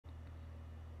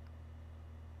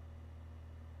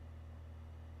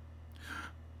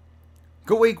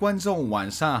各位观众晚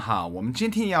上好，我们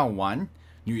今天要玩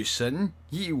女神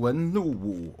异闻录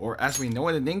5 or as we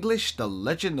know it in English, The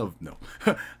Legend of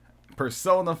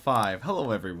Persona 5.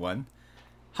 Hello everyone.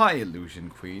 Hi Illusion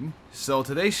Queen. So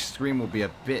today's stream will be a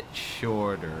bit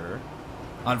shorter.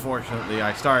 Unfortunately,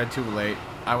 I started too late.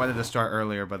 I wanted to start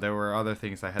earlier, but there were other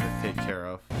things I had to take care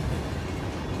of.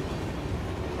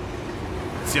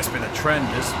 It's just been a trend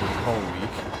this whole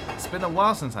week. It's been a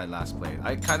while since I last played.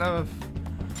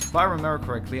 If I remember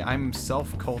correctly, I'm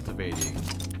self-cultivating.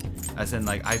 As in,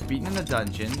 like, I've beaten the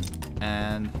dungeon,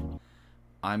 and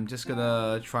I'm just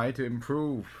gonna try to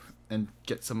improve and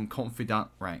get some confidant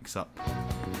ranks up.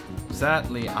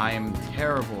 Sadly, I'm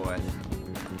terrible at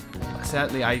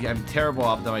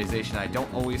optimization. I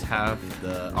don't always have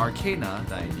the arcana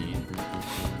that I need.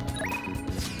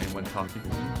 Anyone talking to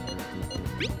me?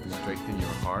 Strengthen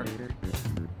your heart.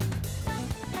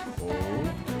 Oh,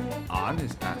 An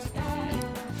is asking me.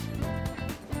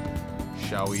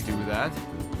 Shall we do that?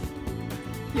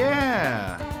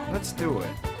 Yeah, let's do it.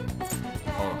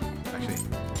 Oh, actually,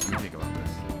 let me think about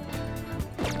this.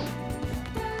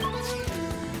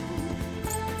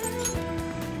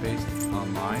 Based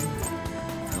on mine,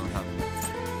 I don't have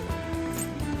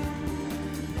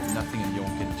nothing in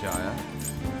Yonkin Jaya.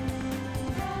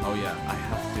 Oh yeah, I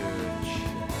have to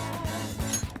check.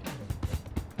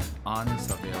 An is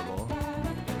available.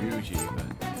 Ryuji, but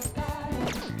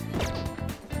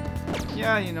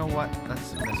yeah, you know what?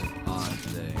 Let's on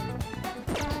today.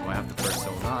 Do I have the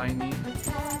persona I need?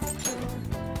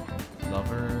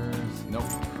 Lovers? Nope.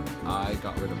 I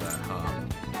got rid of that, huh?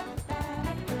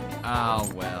 Ah,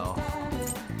 well.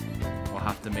 We'll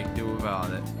have to make do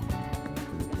about it.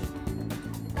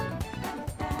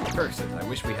 Curse it. I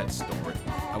wish we had stored.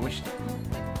 I wish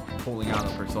pulling out a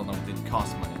persona didn't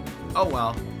cost money. Oh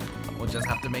well. We'll just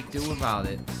have to make do about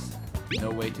it.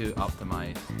 No way to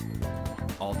optimize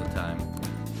all the time.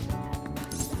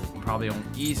 Probably on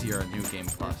easier New Game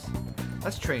Plus.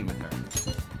 Let's train with her.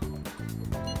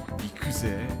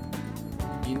 Ikuze.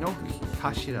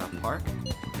 Inokashira Park?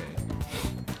 Okay.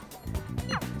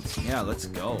 Yeah, let's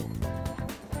go.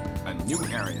 A new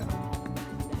area.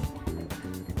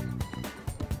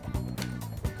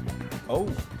 Oh!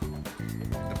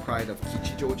 The pride of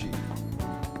Kichijoji.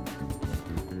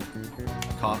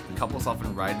 Couples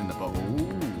often ride in the boat.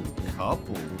 Ooh,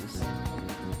 couples.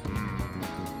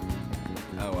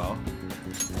 Oh well.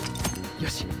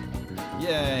 Yoshi!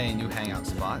 Yay, new hangout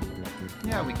spot.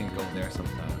 Yeah, we can go there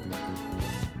sometime.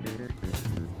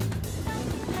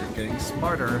 You're getting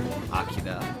smarter,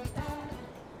 Akira.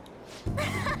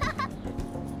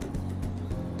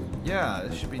 Yeah,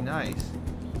 this should be nice.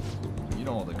 You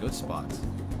know all the good spots.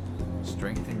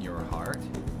 Strengthen your heart.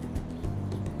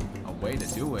 A way to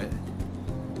do it.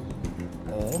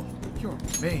 Oh, you're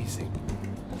amazing.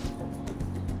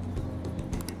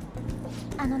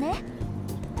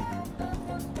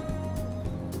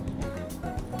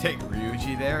 Take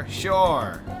Ryuji there?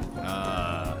 Sure.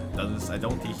 I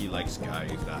don't think he likes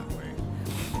guys that way.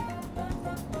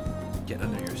 Get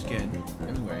under your skin.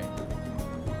 Anyway.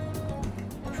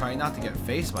 Try not to get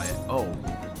faced by it. Oh.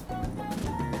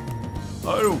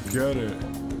 I don't get it.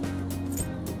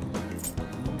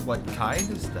 What kind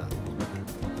of stuff?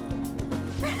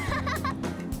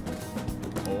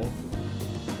 Oh.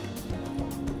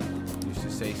 You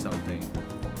should say something.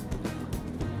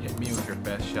 Hit me with your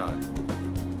best shot.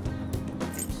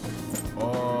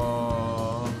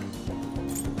 Oh.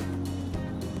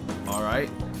 Alright,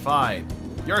 fine.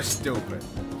 You're stupid.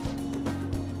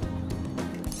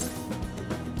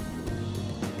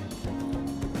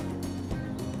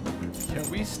 Can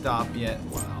we stop yet?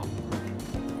 Wow.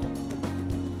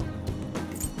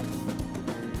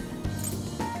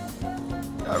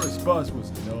 That response was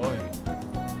annoying.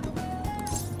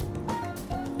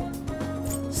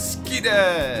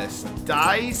 Skides!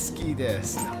 Daisuki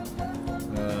desu!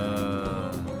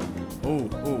 Oh.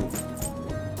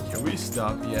 Can we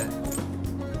stop yet?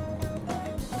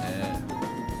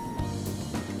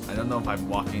 I don't know if I'm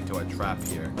walking into a trap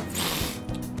here.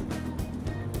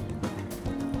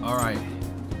 Alright.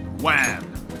 Wham!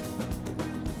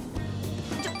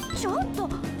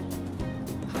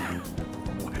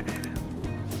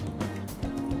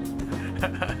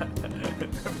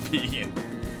 Vegan.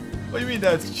 What do you mean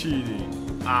that's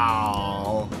cheating?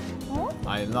 Ow.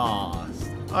 I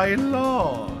lost. I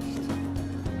lost.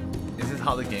 Is this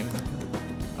how the game is?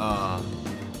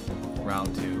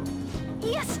 Round 2.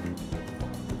 Yes.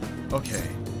 Okay.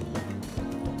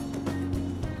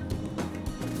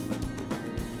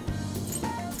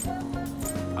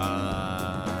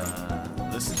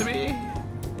 Listen to me.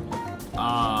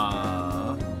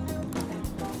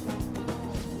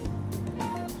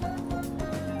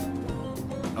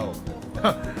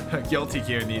 Guilty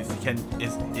Gear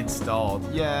is installed.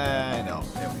 Yeah, I know.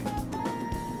 There we go.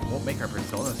 Won't make our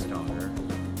persona stronger.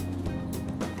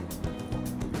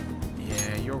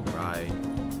 Yeah, you're right.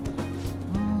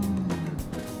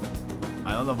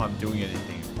 I don't know if I'm doing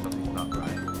anything if something's not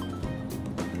right.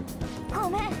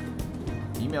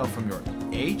 Email from your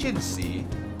agency?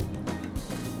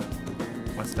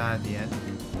 What's that at the end?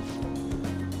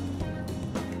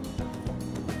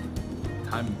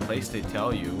 Time and place they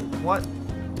tell you. What?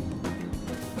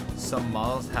 Some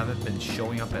models haven't been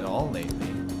showing up at all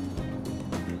lately.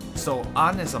 So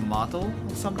An is a model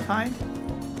of some kind?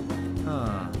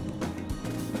 Huh.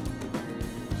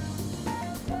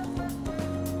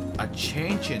 A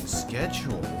change in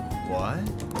schedule? What?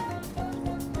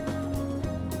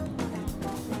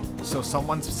 So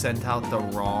someone's sent out the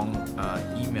wrong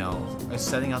emails,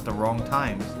 setting out the wrong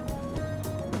times.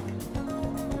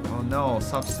 Oh no,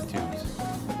 substitute.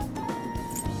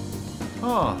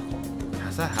 Oh,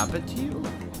 has that happened to you?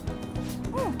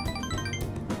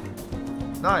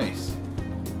 Nice.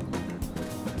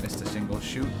 Missed a single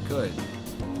shoot, good.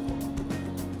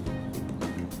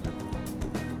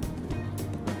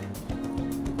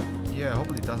 Yeah,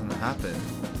 hopefully it doesn't happen.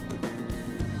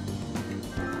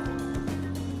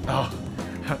 Oh,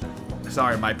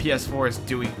 sorry, my PS4 is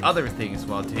doing other things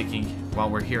while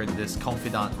we're here in this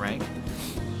confidant rank.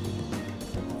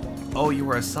 Oh, you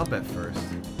were a sub at first.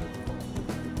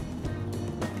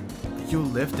 You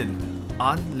lived in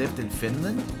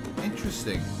Finland?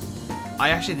 Interesting.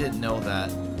 I actually didn't know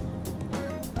that.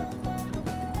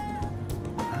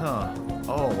 Huh.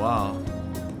 Oh wow.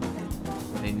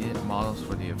 They needed models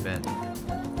for the event.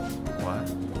 What?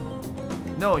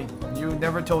 No, you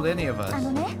never told any of us.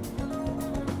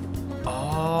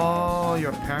 Oh,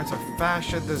 your parents are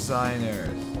fashion designers.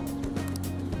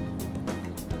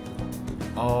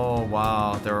 Oh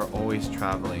wow, they're always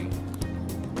traveling.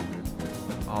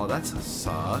 Oh, that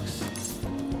sucks.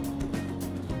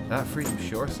 That freedom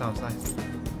sure sounds nice.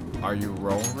 Are you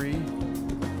Rory?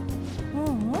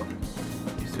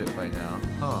 Used to it by now.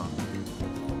 Huh.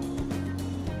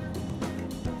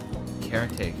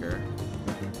 Caretaker.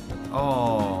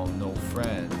 Oh, no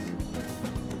friends.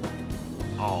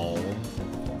 Oh,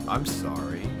 I'm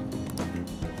sorry.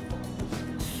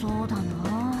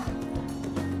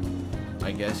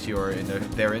 I guess you're in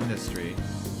their industry.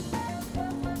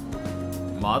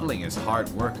 Modeling is hard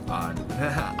work, on.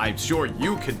 I'm sure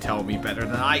you could tell me better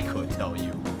than I could tell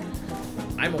you.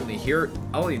 I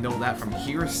only know that from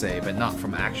hearsay, but not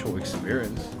from actual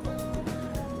experience.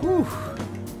 Whew.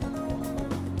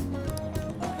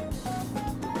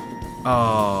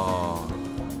 Oh,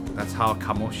 that's how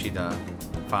Kamoshida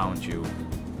found you.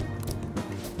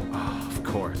 Oh, of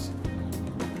course.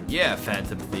 Yeah,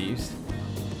 Phantom Thieves.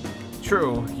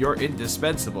 True, you're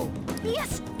indispensable.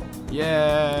 Yes.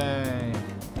 Yay!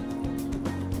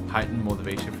 Heightened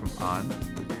motivation from An.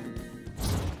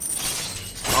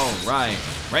 Alright,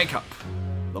 rank up.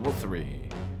 Level 3.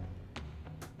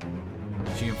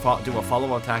 She can do a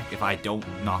follow attack if I don't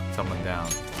knock someone down.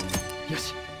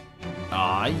 Yes.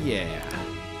 Ah, yeah.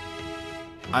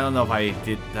 I don't know if I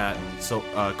did that so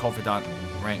confidant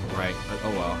rank right, but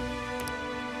oh well.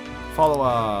 Follow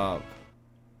up.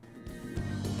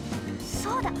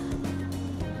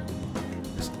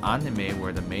 This anime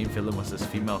where the main villain was this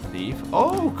female thief.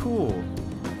 Oh, cool.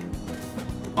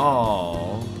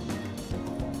 Oh,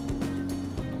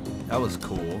 that was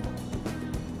cool.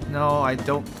 No, I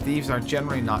don't. Thieves are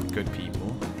generally not good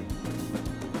people.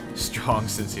 Strong,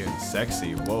 sincere, and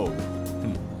sexy. Whoa.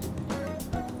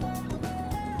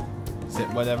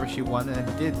 Said whatever she wanted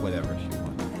and did whatever she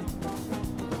wanted.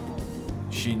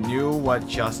 She knew what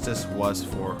justice was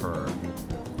for her.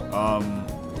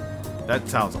 That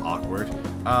sounds awkward.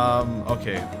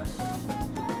 Okay.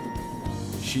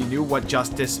 She knew what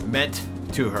justice meant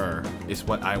to her, is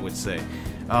what I would say.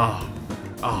 Oh,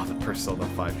 the Persona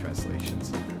 5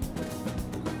 translations.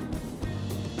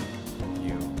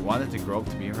 You wanted to grow up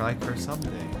to be like her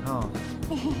someday, huh?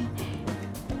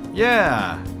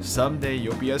 Yeah, someday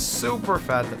you'll be a super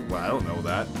fat. Well, I don't know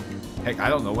that. Heck, I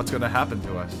don't know what's gonna happen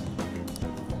to us.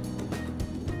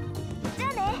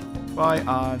 Bye,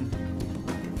 An.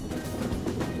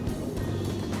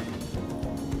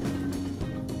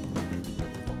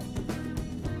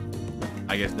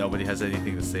 I guess nobody has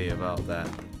anything to say about that.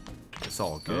 It's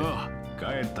all good.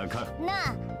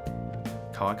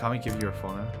 Kawakami give you her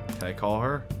phone number? Can I call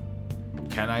her?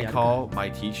 Can I call my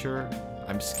teacher?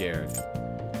 I'm scared.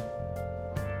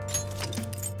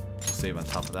 Save on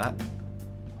top of that.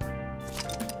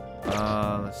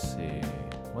 Let's see.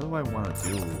 What do I want to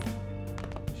do?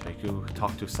 Should I go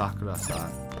talk to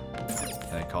Sakura-san?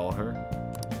 Can I call her?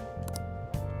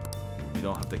 You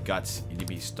don't have the guts. You need to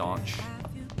be staunch.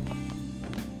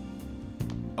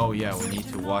 Oh yeah, we need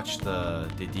to watch the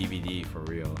DVD for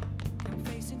real.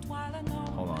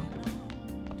 Hold on.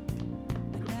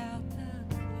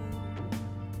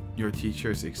 Your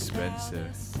teacher's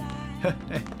expensive.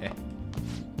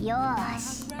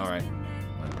 Alright.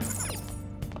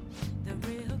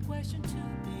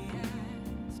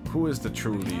 Who is the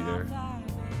true leader?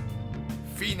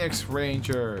 Phoenix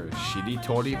Ranger!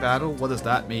 Shiritori battle? What does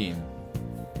that mean?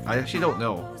 I actually don't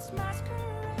know.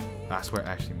 That's what it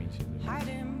actually means.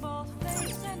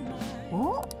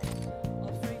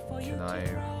 Can I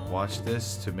watch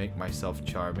this to make myself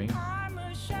charming?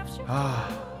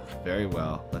 Ah, very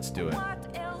well. Let's do it.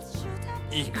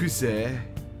 Ikuze!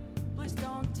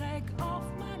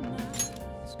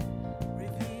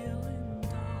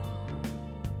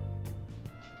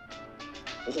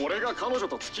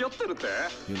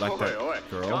 You like that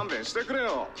girl?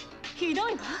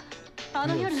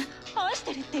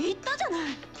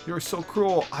 You're so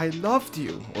cruel. I loved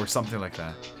you. Or something like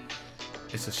that.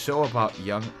 It's a show about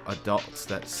young adults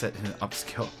that set in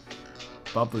upscale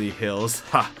Bubbly Hills.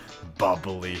 Ha!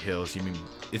 Bubbly Hills. You mean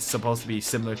it's supposed to be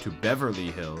similar to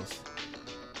Beverly Hills?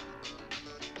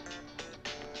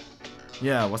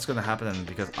 Yeah, what's gonna happen then?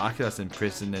 Because Akira's in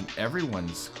prison and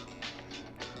everyone's...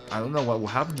 I don't know what will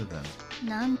happen to them.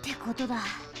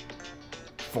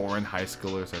 Foreign high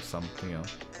schoolers or something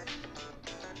else.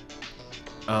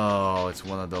 Oh, it's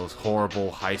one of those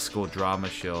horrible high school drama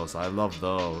shows. I love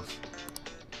those.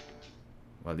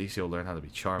 Well, at least you'll learn how to be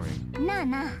charming.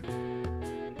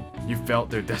 You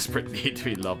felt their desperate need to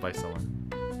be loved by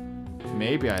someone.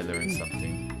 Maybe I learned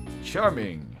something.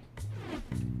 Charming!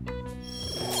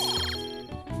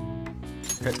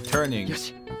 Turning.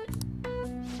 Yes.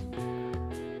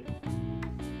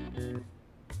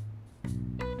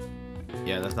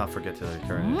 Yeah, let's not forget to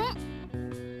turn it.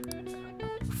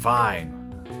 Fine.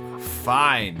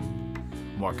 Fine.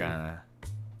 Morgana.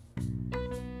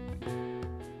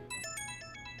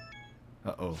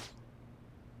 Uh-oh.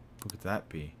 Who could that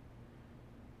be?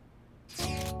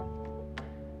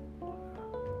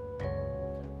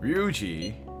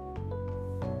 Ryuji?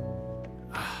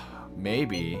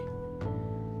 Maybe.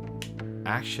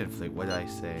 Action flick, what did I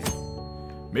say?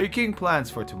 Making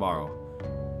plans for tomorrow.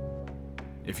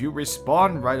 If you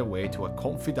respond right away to a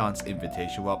confidant's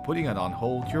invitation while putting it on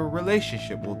hold, your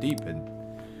relationship will deepen.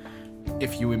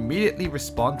 If you immediately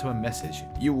respond to a message,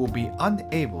 you will be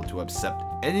unable to accept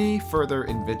any further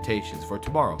invitations for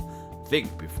tomorrow.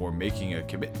 Think before making a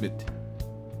commitment.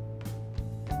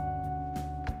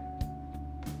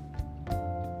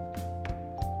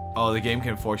 Oh, the game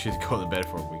can force you to go to bed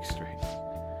for a week straight.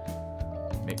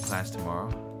 Make plans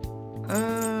tomorrow?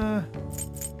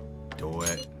 Do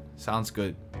it. Sounds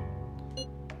good.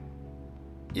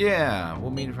 Yeah,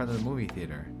 we'll meet in front of the movie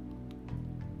theater.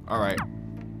 Alright.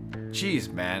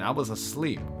 Jeez, man, I was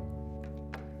asleep.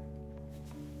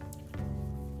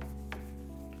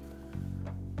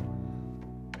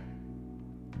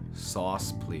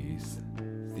 Sauce, please.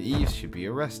 Thieves should be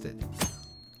arrested.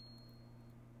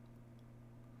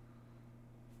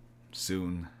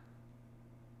 Soon.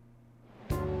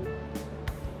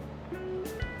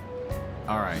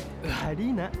 Alright.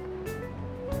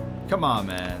 Come on,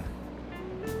 man.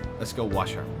 Let's go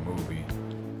watch our movie.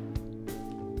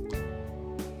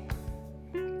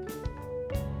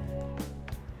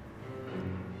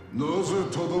 Do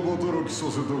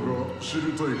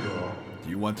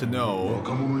you want to know?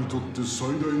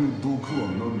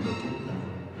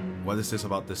 What is this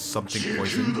about this something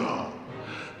poison?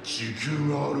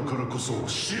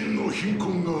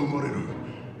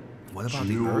 What about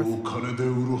the Earth?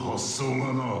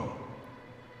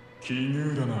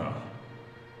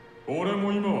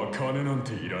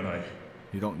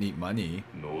 You don't need money.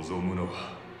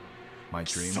 My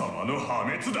dream.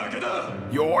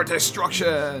 Your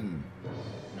destruction!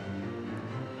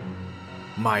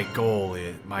 My goal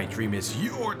is, my dream is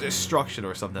your destruction,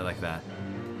 or something like that.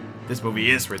 This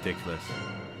movie is ridiculous.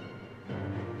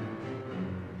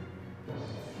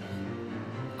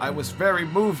 I was very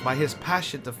moved by his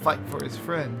passion to fight for his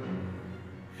friend.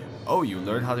 Oh, you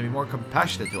learn how to be more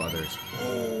compassionate to others.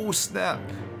 Oh, snap.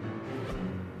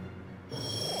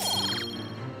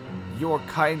 Your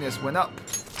kindness went up.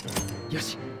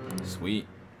 Yes. Sweet.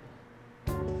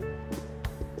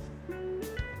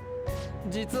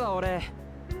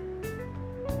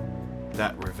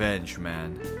 That revenge,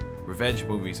 man. Revenge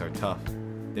movies are tough.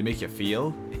 They make you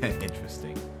feel?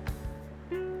 Interesting.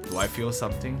 Do I feel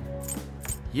something?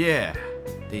 Yeah,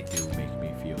 they do make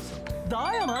me feel something.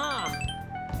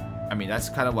 I mean, that's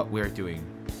kind of what we're doing.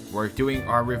 We're doing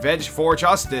our revenge for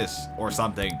justice, or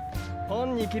something.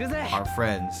 Our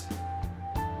friends.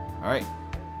 Alright.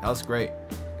 That was great.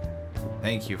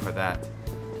 Thank you for that.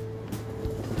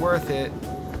 Worth it.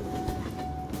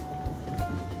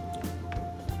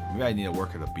 Maybe I need to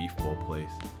work at a beef bowl place.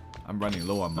 I'm running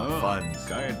low on my funds.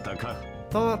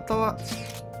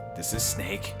 This is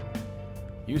Snake.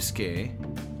 Yusuke.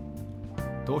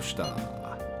 Doshita.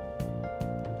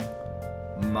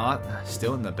 Not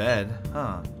still in the bed,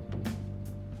 huh?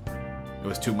 It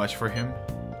was too much for him.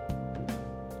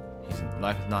 His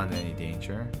life is not in any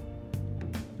danger.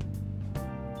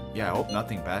 Yeah, I hope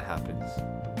nothing bad happens.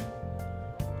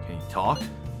 Can he talk?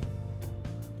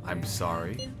 I'm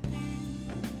sorry.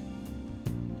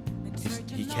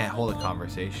 He can't hold a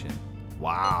conversation.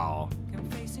 Wow.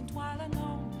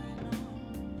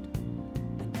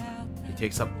 He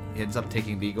ends up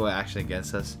taking legal action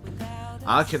against us.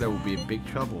 Akira will be in big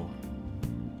trouble.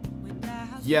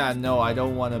 Yeah, no, I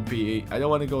don't want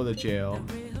to go to jail.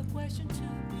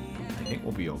 I think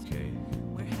we'll be okay.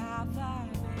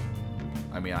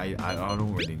 I mean, I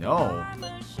don't really know.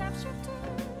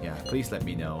 Yeah, please let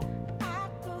me know.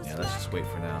 Yeah, let's just wait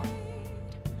for now.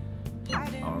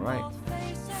 Alright.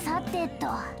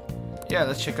 Yeah,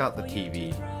 let's check out the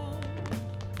TV.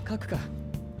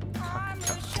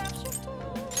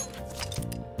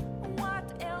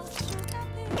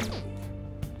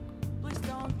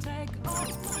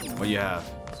 What do you have?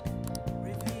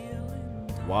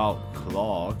 Wild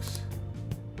clogs.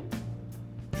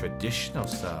 Traditional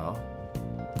style.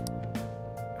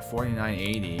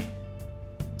 49.80.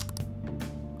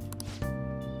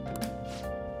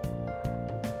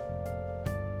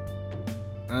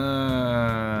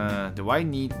 Do I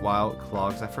need wild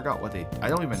clogs? I forgot what they... I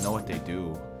don't even know what they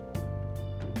do.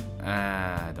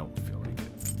 I don't feel like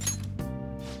it.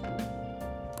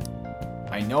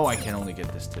 I know I can only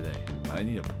get this today, but I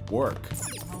need to work.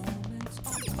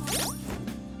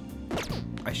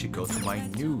 I should go to my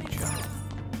new job.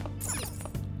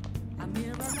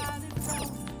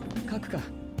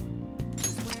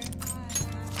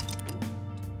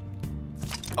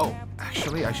 Oh,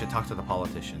 actually, I should talk to the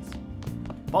politician.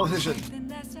 Politician!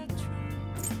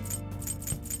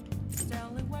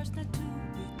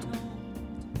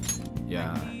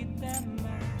 Yeah.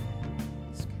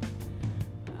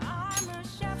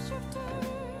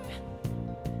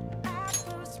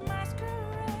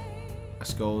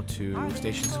 Let's go to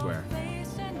Station Square.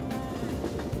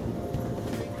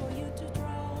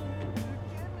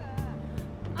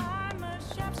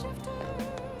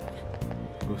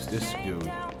 Who's this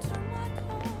dude?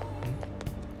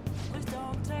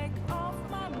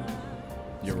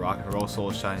 Your rock and roll soul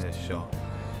is shining to show.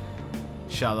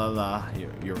 Shalala,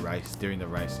 your rice during the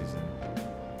rice season.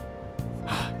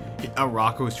 A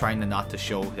rocker who's trying to not to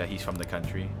show that he's from the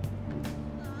country.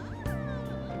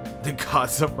 The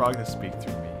gods of rock to speak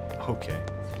through me. Okay.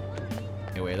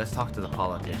 Anyway, let's talk to the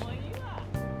politician.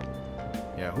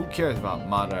 Yeah, who cares about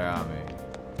Madarame?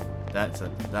 That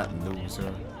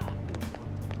loser.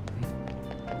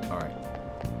 Alright.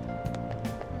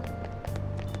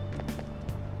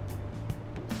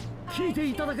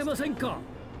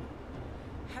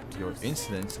 Your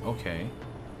incidents, okay.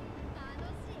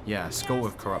 Yeah, school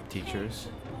with corrupt teachers.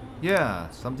 Yeah,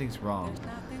 something's wrong.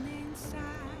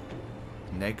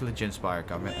 Negligence by our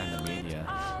government and the media.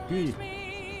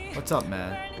 What's up,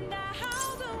 man?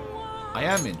 I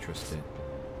am interested.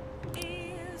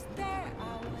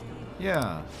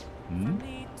 Yeah. Hmm?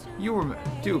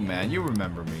 Dude, man, you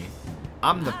remember me.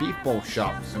 I'm the Beef Bowl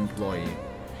Shop's employee.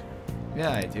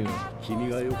 Yeah, I do.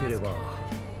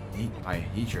 I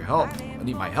need your help. I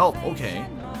need my help. Okay.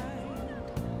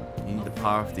 You need the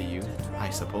power of the youth. I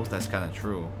suppose that's kind of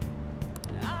true.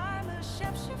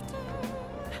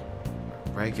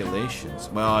 Regulations.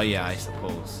 Well, yeah, I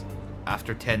suppose.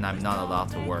 After 10, I'm not allowed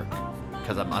to work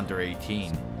because I'm under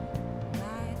 18.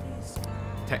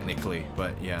 Technically,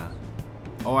 but yeah.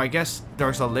 Oh, I guess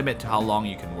there's a limit to how long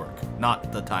you can work,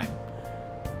 not the time.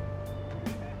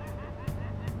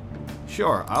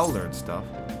 Sure, I'll learn stuff.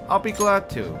 I'll be glad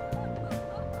to.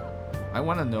 I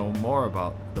want to know more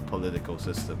about the political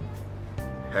system.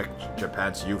 Heck,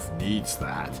 Japan's youth needs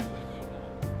that.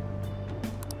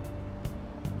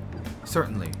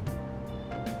 Certainly.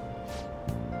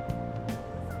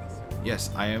 Yes,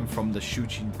 I am from the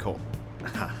Shuchin-ko.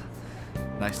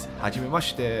 Nice.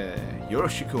 Hajimemashite.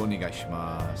 Yoroshiku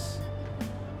onegaishimasu.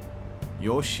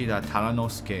 Yoshida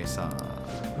Taranosuke-san.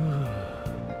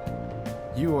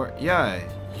 You were, yeah.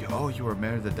 Oh, you were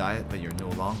married to the diet, but you're no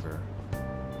longer.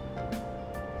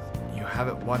 You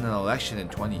haven't won an election in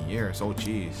 20 years. Oh,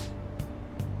 jeez.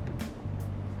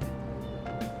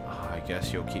 I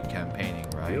guess you'll keep campaigning,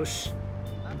 right?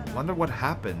 Wonder what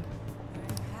happened.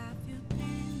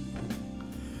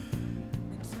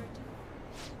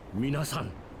 皆さ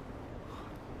ん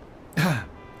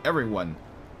Everyone.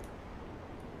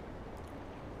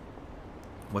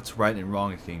 What's right and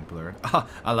wrong is getting blurred.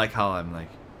 I like how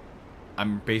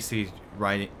I'm basically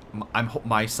writing.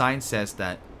 My sign says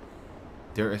that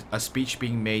there is a speech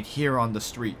being made here on the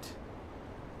street,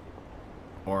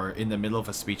 or in the middle of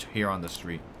a speech here on the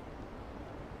street.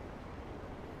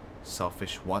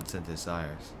 Selfish wants and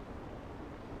desires.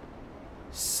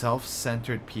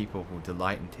 Self-centered people who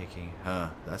delight in taking.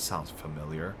 That sounds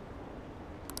familiar.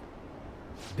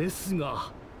 です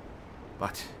が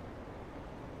But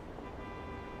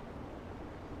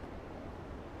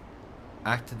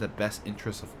act in the best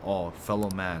interest of all, fellow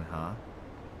man, huh?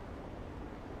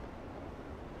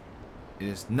 It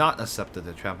is not accepted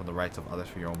to trample the rights of others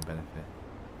for your own benefit.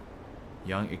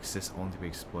 Young exists only to be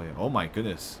exploited. Oh my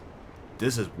goodness.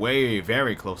 This is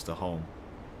very close to home.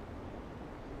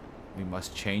 We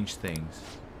must change things.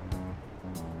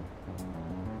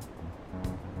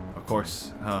 Of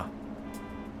course,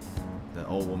 the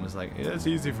old woman's like, yeah, it's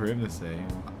easy for him to say.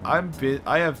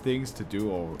 I have things to do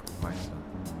over my son.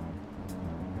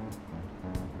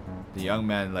 The young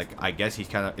man, like, I guess it's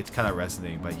kind of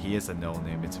resonating, but he is a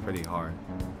no-name. It's pretty hard.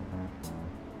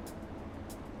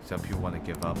 Some people want to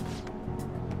give up.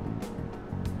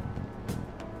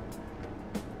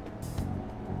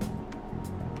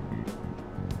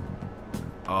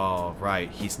 Oh, right.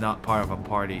 He's not part of a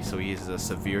party, so he is a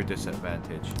severe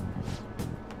disadvantage.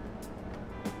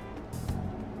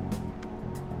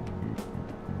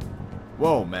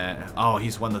 Whoa, man. Oh,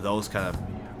 he's one of those kind of...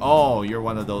 Oh, you're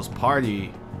one of those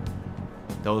party...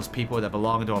 Those people that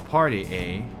belong to a party,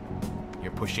 eh?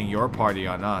 You're pushing your party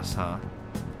on us, huh?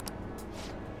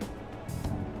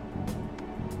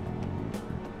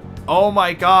 Oh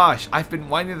my gosh! I've been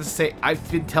wanting to say...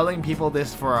 I've been telling people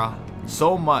this for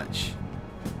so much.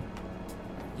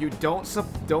 You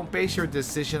don't base your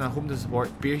decision on whom to support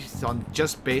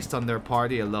just based on their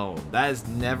party alone. That is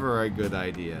never a good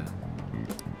idea.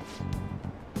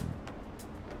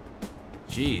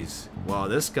 Jeez. Well,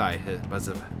 this guy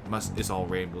is all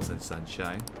rainbows and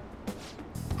sunshine.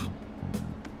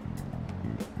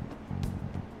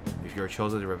 If you're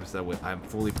chosen to represent with, I'm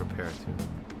fully prepared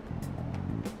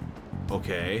to.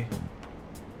 Okay.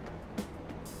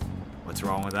 What's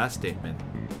wrong with that statement?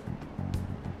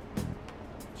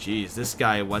 Jeez, this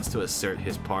guy wants to assert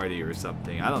his party or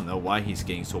something. I don't know why he's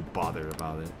getting so bothered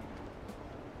about it.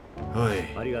 Oy.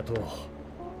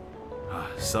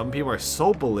 Some people are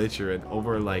so belligerent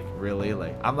over, like, really,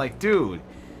 like, I'm like, dude,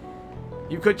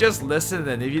 you could just listen,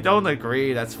 and if you don't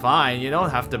agree, that's fine. You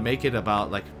don't have to make it about,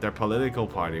 like, their political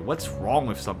party. What's wrong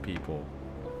with some people?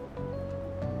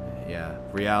 Yeah,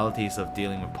 realities of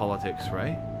dealing with politics,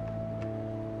 right?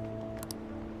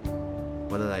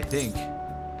 What did I think?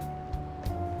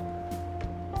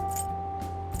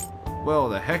 Well,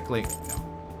 the heckling... No.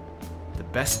 The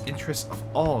best interest of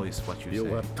all is what you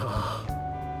say.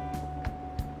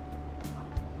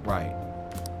 Right.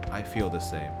 I feel the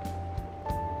same.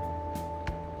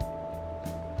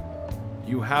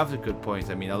 You have the good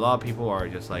points. I mean, a lot of people are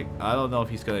just like, I don't know if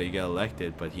he's gonna get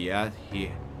elected, but he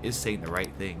is saying the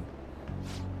right thing.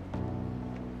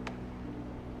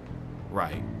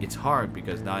 Right. It's hard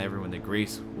because not everyone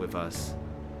agrees with us.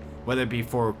 Whether it be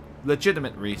for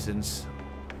legitimate reasons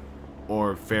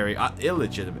or very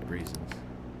illegitimate reasons.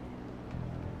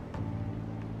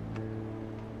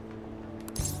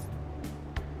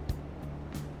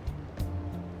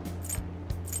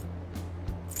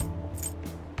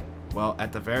 Well,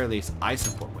 at the very least, I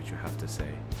support what you have to say.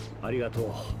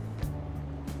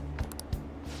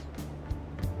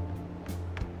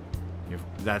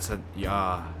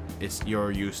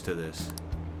 You're used to this.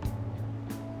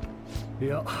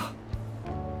 Yeah.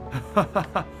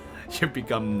 You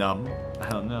become numb. I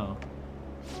don't know.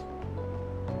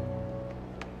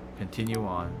 Continue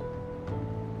on.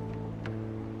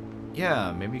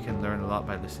 Yeah, maybe you can learn a lot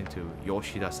by listening to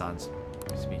Yoshida-san's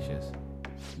speeches.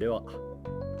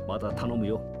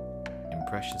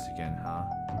 Impressions again, huh?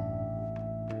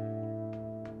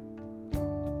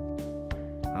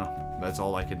 Oh, that's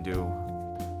all I can do.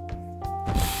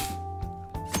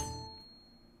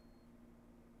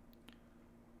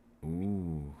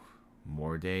 Ooh,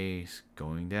 more days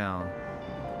going down.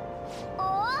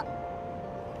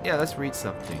 Yeah, let's read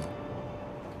something.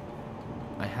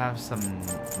 I have some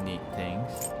neat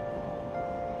things.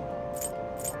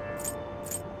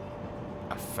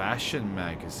 A fashion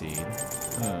magazine.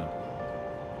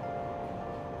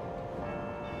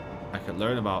 I could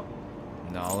learn about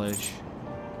knowledge,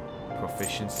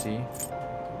 proficiency.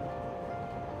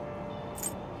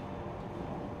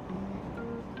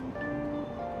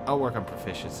 I'll work on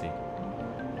proficiency.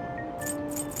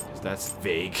 that's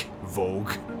vague.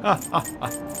 Vogue. Let's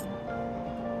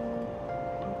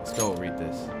go read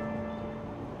this.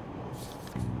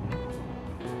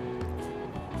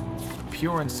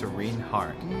 Pure and serene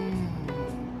heart.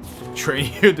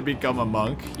 Train you to become a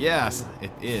monk? Yes,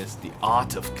 it is. The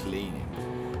art of cleaning.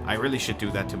 I really should do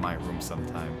that to my room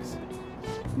sometimes.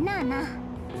 Nana.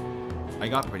 I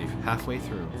got pretty halfway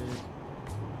through.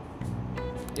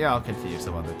 Yeah, I'll continue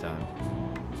some other time.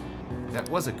 That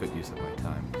was a good use of my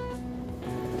time.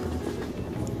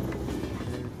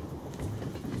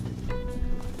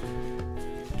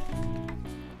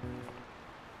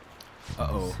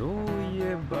 Uh-oh.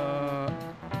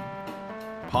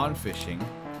 Pond fishing.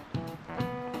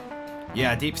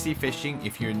 Yeah, deep sea fishing,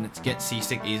 if you get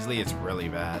seasick easily, it's really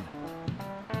bad.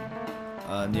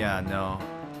 Yeah, no.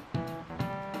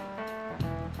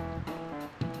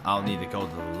 I'll need to go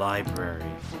to the library.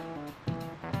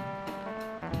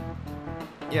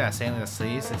 Yeah, sailing the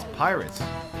seas, it's pirates.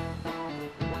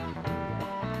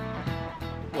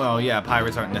 Well, yeah,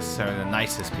 pirates aren't necessarily the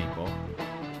nicest people.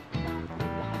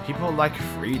 People like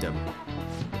freedom.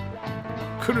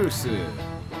 Cruise.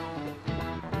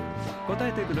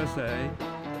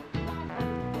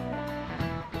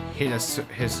 Hid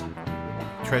his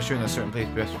treasure in a certain place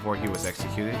just before he was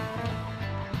executed.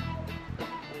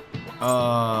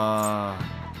 To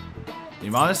be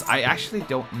honest, I actually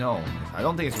don't know. I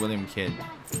don't think it's William Kidd.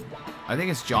 I think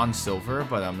it's John Silver,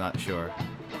 but I'm not sure.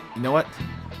 You know what?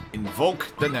 Invoke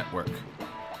the network.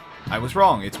 I was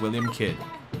wrong. It's William Kidd.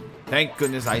 Thank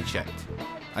goodness I checked.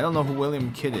 I don't know who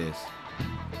William Kidd is.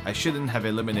 I shouldn't have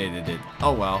eliminated it.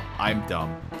 Oh well, I'm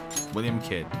dumb. William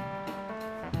Kidd.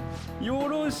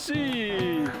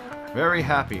 Yoroshi! Very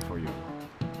happy for you.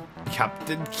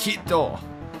 Captain Kido.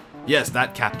 Yes,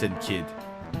 that Captain Kidd.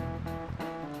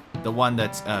 The one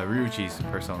that's Ryuji's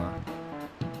persona.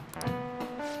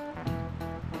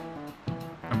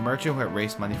 A merchant who had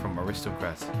raised money from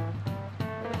aristocrats.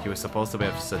 He was supposed to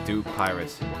have subdued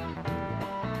pirates.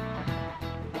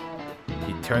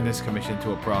 He turned his commission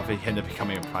to a profit. He ended up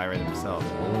becoming a pirate himself.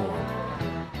 Oh.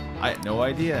 I had no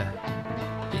idea.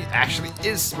 He actually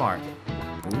is smart.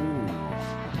 Ooh.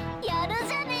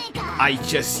 I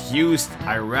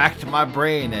racked my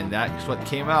brain and that's what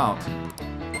came out.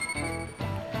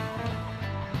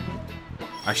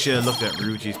 I should have looked at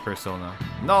Ryuji's persona.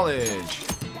 Knowledge!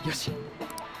 Yes.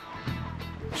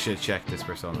 Should have checked this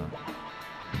persona.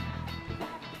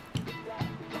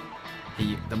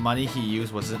 The money he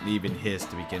used wasn't even his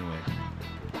to begin with.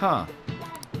 Huh.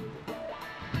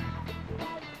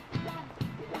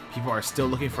 People are still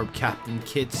looking for Captain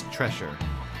Kidd's treasure.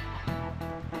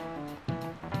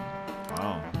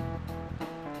 Wow.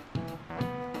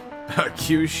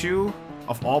 Kyushu?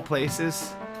 Of all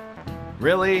places?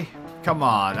 Really? Come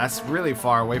on, that's really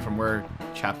far away from where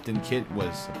Captain Kidd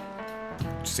was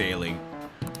sailing.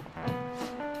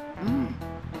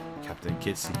 Captain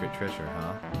Kidd's secret treasure,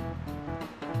 huh?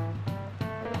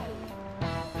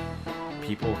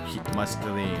 People must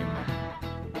gleam.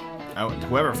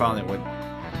 Whoever found it would...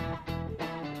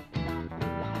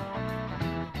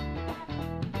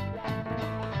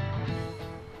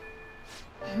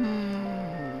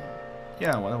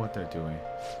 Yeah, I wonder what they're doing.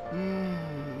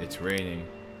 It's raining.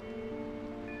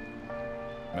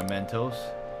 Mementos.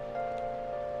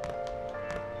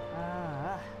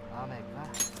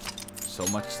 So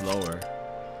much slower.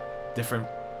 Different.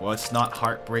 Well, it's not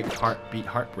Heartbreak, Heartbeat,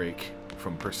 Heartbreak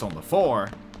from Persona 4.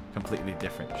 Completely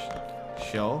different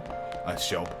show.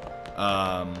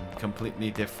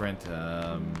 Completely different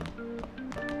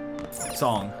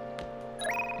song.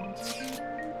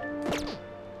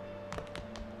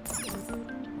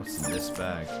 What's in this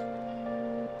bag?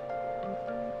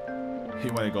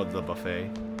 You want to go to the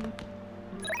buffet?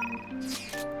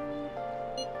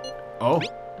 Oh,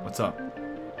 what's up?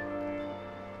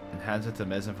 Enhance it to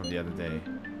medicine from the other day.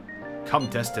 Come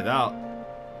test it out.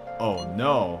 Oh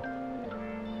no.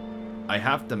 I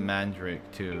have the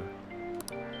mandrake too.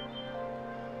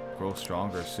 Grow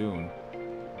stronger soon.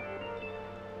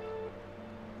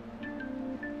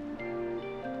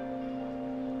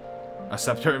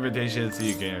 Accept her invitation to see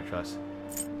you gain her trust.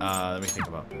 Let me think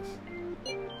about this.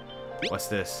 What's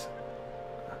this?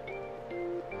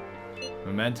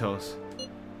 Mementos.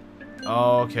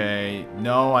 Okay.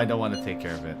 No, I don't want to take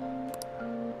care of it.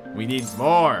 We need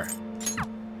more!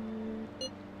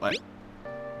 What?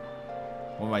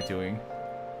 What am I doing?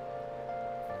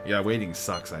 Yeah, waiting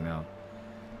sucks, I know.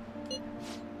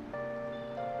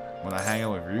 When I hang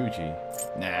out with Ryuji.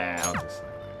 Nah, I'll just...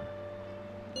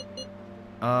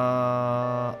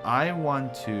 I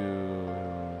want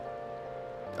to...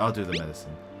 I'll do the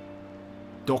medicine.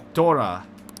 Doctora!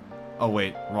 Oh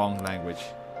wait, wrong language.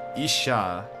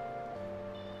 Isha.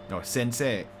 No,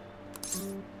 sensei.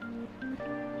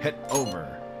 Head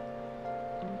over.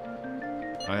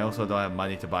 I also don't have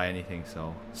money to buy anything,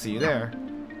 so see you there.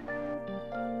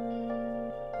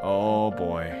 Oh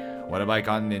boy, what have I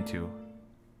gotten into?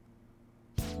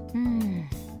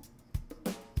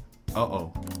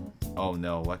 Uh-oh. Oh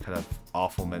no, what kind of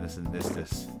awful medicine is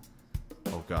this?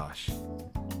 Oh gosh.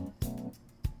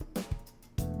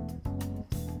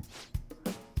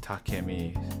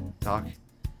 Takemi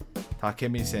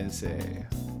sensei.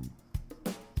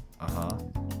 Uh-huh.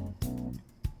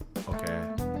 Okay.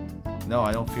 No,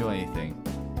 I don't feel anything.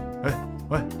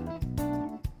 What?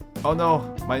 Oh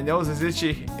no, my nose is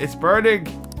itchy. It's burning.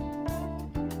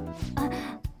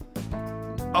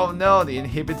 Oh no, the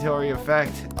inhibitory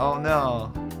effect. Oh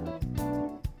no.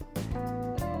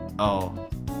 Oh.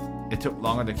 It took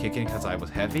longer to kick in because I was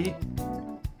heavy?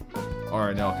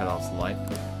 Or no, because I was light?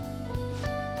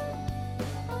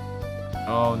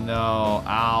 Oh no.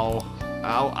 Ow. Ow,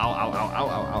 ow, ow, ow, ow,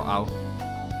 ow, ow, ow.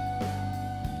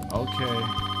 Okay.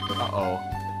 Uh-oh.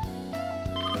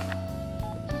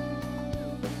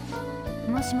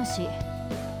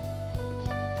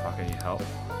 How can you help?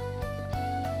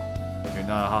 You're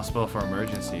not a hospital for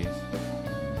emergencies.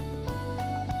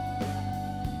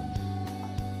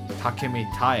 Takemi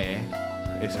Tae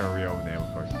is her real name,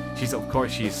 of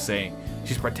course.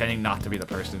 She's pretending not to be the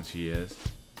person she is.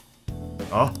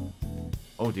 Oh?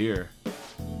 Oh dear.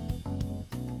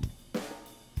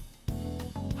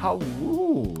 How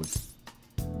rude.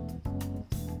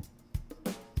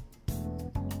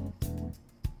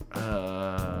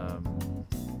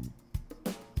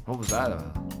 What was that?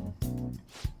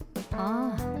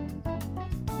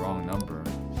 Wrong number.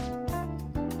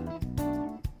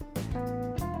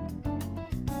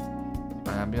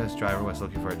 An ambulance driver was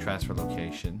looking for a transfer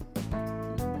location.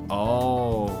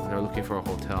 Oh, they're looking for a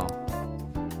hotel.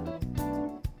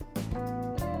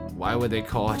 Why would they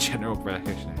call a general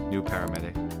practitioner? New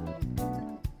paramedic.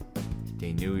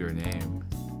 They knew your name.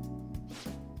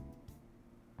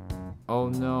 Oh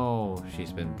no,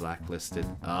 she's been blacklisted.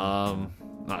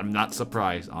 I'm not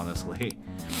surprised, honestly.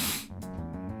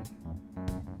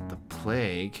 The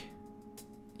plague?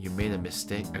 You made a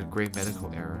mistake, a great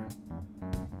medical error.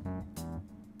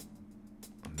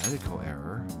 A medical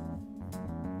error?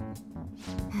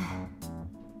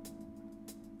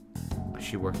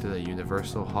 She worked at a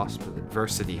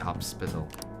university hospital.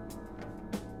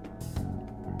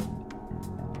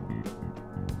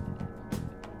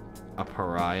 A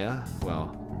pariah?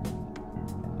 Well.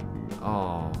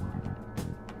 Oh.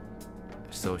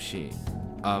 So she...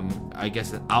 I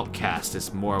guess an outcast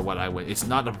is more what I would... It's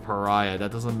not a pariah.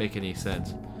 That doesn't make any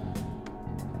sense.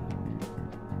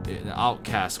 An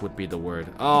outcast would be the word.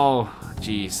 Oh,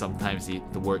 geez. Sometimes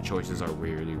the word choices are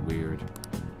really weird.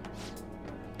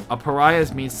 A pariah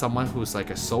means someone who's like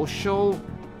a social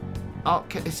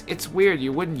outcast. It's weird.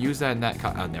 You wouldn't use that in that...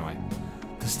 Oh, never mind.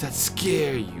 Does that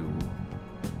scare you?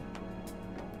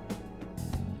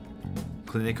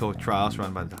 Clinical trials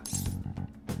run by the...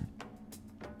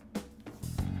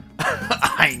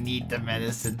 I need the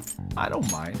medicine. I don't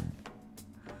mind.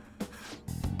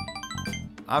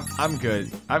 I'm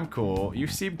good. I'm cool. You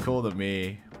seem cool to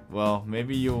me. Well,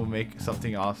 maybe you will make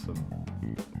something awesome.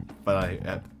 But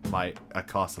at a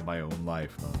cost of my own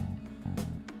life,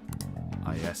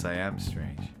 huh? Yes, I am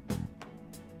strange.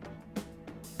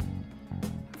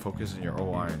 Focus on your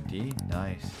OR&D?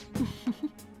 Nice.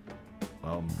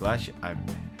 Well,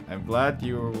 I'm glad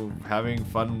you're having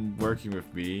fun working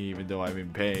with me, even though I'm in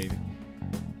pain.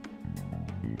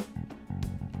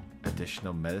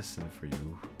 Additional medicine for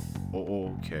you.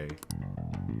 Oh, okay.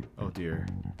 Oh dear,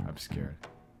 I'm scared.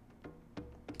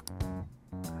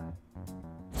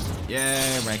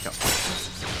 Yay, rank up.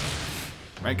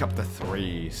 Rank up to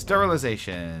 3.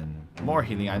 Sterilization. More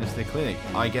healing items to the clinic.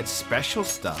 I get special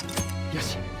stuff.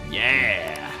 Yes.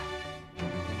 Yeah.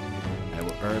 I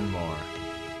will earn more.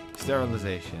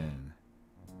 Sterilization.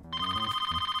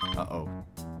 Uh-oh.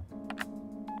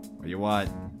 What do you want?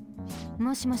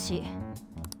 Moshi.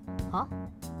 Huh?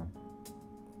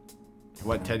 You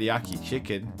want teriyaki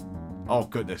chicken? Oh,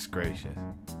 goodness gracious.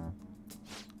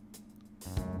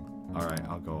 Alright,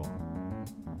 I'll go.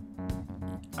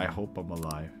 I hope I'm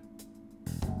alive.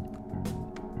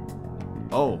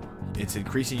 Oh, it's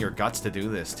increasing your guts to do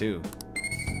this, too.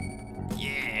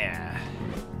 Yeah!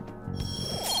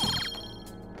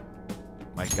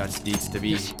 My guts needs to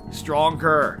be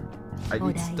stronger! I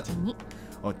need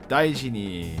Oh, daiji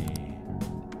ni.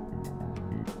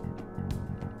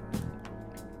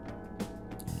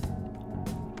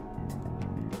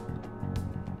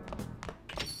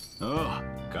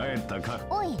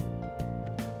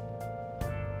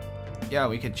 Yeah,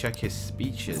 we can check his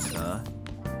speeches, huh?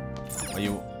 Are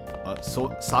you...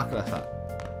 Sakura-san.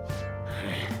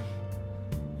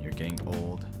 You're getting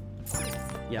old.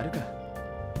 やるか。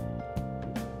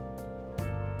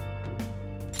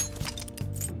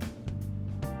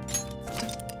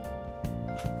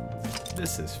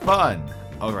 This is fun!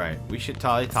 Alright, we should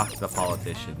probably talk to the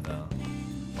politician, though.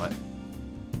 What?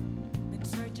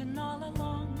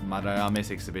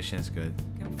 Madarame's exhibition is good.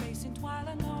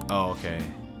 Oh, okay.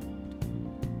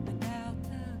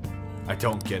 I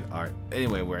don't get art.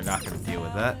 Anyway, we're not gonna deal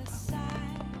with that.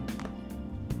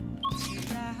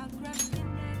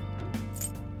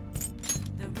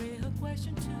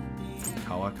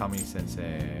 Kawakami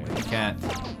Sensei. We can't.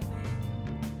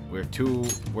 We're too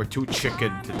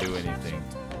chicken to do anything.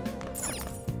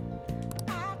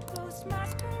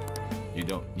 You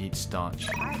don't need staunch.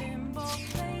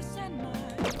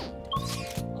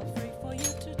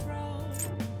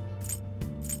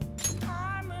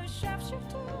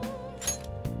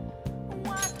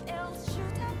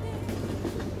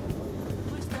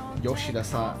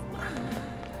 Yoshida-san.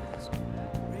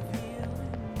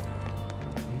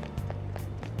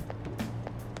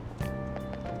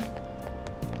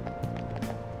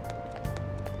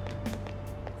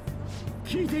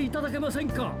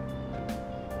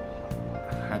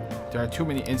 There are too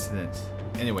many incidents.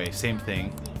 Anyway, same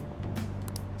thing.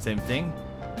 Same thing?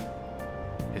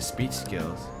 His speech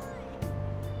skills.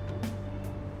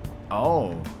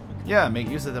 Oh. Yeah, make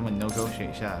use of them when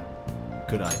negotiating. Yeah.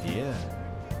 Good idea.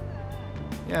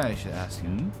 Yeah, I should ask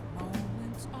him.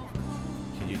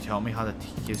 Can you tell me how to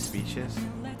give speeches?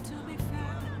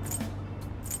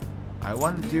 I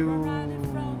want to do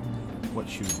what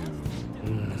you do.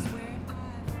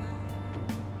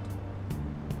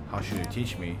 How should you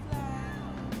teach me?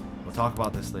 We'll talk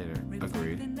about this later.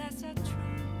 Agreed.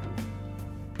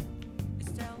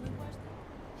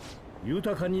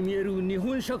 豊かに見える日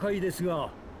本社会ですが、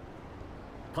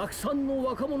たくさんの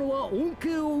若者は恩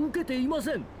恵を受けていま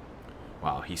せん。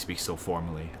 Wow, he speaks so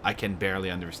formally. I can barely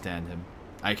understand him.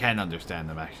 I can understand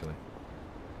him, actually.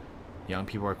 Young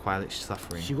people are quietly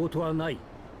suffering. 仕事はない、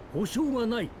保証が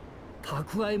ない、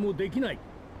蓄えもできない。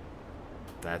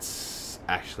 That's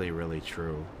actually really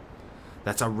true.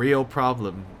 That's a real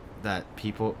problem that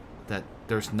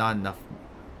there's not enough,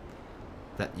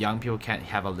 that young people can't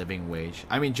have a living wage.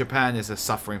 I mean, Japan is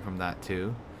suffering from that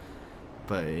too.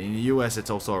 But in the US, it's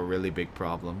also a really big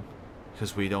problem.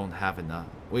 Because we don't have enough.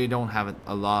 We don't have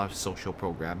a lot of social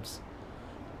programs.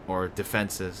 Or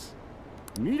defenses.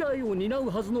 未来を担う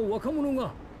はずの若者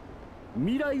が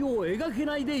未来を描け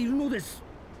ないでいるのです。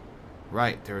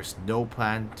 Right, there's no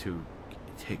plan to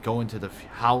go into the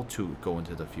how to go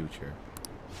into the future.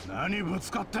 何ぶ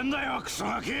つかってんだよ、クソ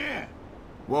ガキ。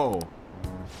 Whoa.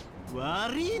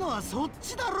 悪いのはそっ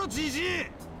ちだろ、ジジイ。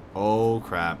 Oh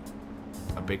crap.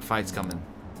 A big fight's coming.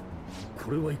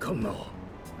 これはいかんな。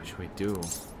 What should we do?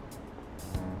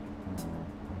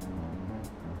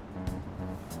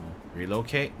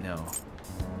 Relocate? No.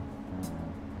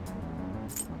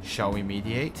 Shall we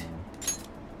mediate?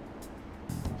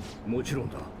 もちろん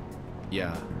だ。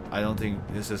 Yeah, I don't think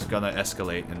this is gonna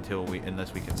escalate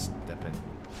unless we can step in.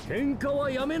 喧嘩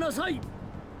はやめなさい。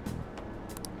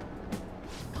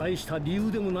大した理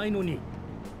由でもないのに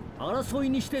争い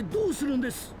にしてどうするんで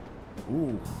す。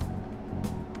 Ooh.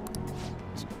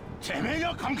 てめえ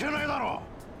が関係ないだろ。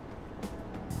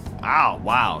 Ow,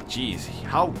 wow, jeez,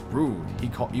 how rude. He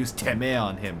used teme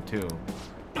on him too.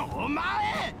 お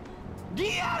前、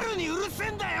リアルにうるせえ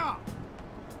んだよ。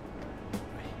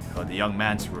 Oh, the young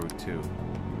man's rude too.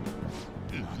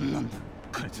 なんだ、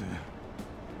こいつ。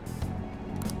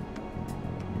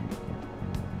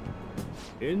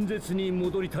演説に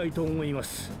戻りたいと思いま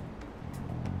す。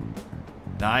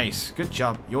 Nice, good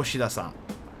job, Yoshida-san.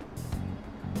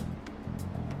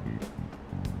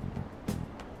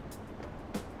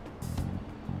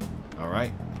 All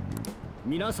right.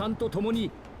 皆さんと共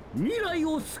に未来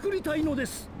を作りたいので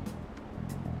す。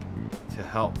 To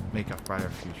help make a brighter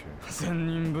future. 千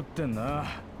人ぶってんな。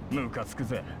ムカつく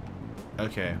ぜ。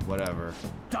 Okay, whatever.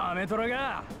 ダメトラ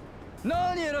が。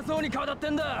何偉そうに顔立っ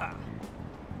てんだ。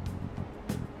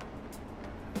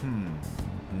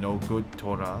 No good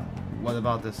Torah. What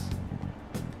about this?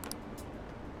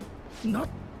 な。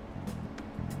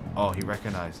 Oh, he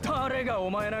recognized it. 誰がお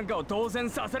前なんかを当選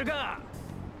させるか。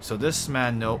 So this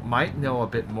man might know a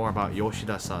bit more about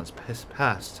Yoshida-san's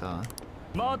past, huh?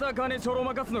 また金ちょろ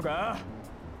まかすのか。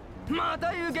ま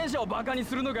た有権者をバカに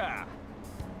するのか。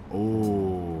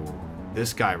 Oh,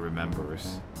 this guy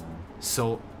remembers.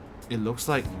 So it looks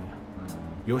like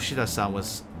Yoshida-san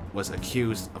was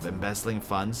accused of embezzling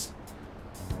funds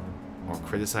Or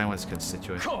criticizing his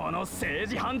constituents. この政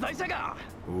治犯罪者が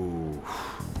Ooh.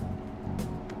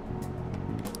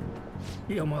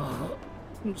 いやまあ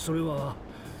それは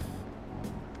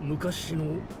昔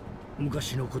の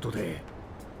ことで。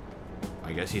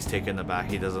 I guess he's taken aback.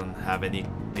 He doesn't have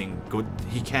anything good.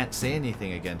 He can't say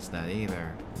anything against that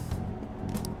either.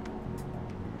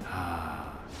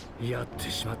 やって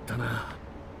しまったな。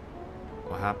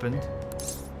 What happened?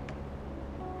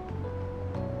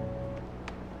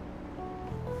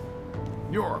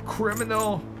 You're a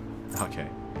criminal! Okay.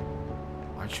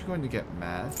 Aren't you going to get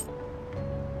mad?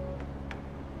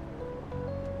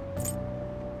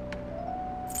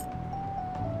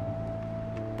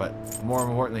 But more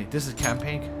importantly, this is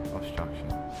campaign obstruction.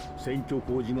 選挙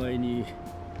公示前に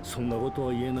そんなこと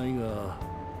は言えないが、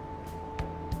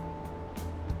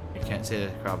 You can't say to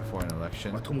the crowd before an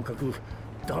election. ともかく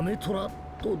ダメトラ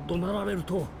と怒鳴られる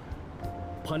と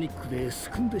パニックです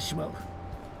くんでしまう。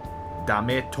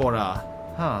 Dame Tora.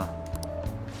 Huh.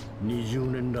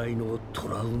 20年来のト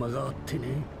ラウマがあってね。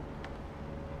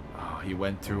 Oh, he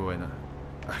went through a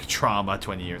trauma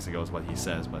 20 years ago is what he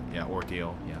says, but yeah,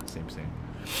 ordeal. Yeah, same.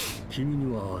 君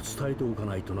には伝えておか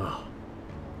ないとな。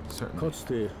 Certainly. かつ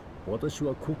て私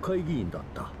は国会議員だっ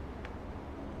た。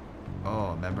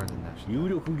 Oh, member of the national. 有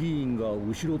力議員が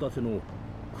後ろ盾の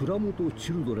倉本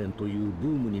チルドレンというブ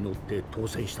ームに乗って当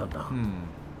選したんだ。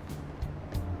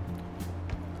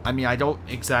 I mean, I don't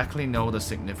exactly know the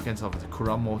significance of the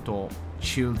Kuramoto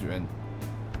children.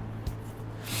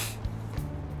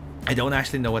 I don't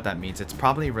actually know what that means. It's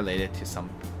probably related to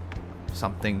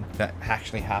something that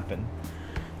actually happened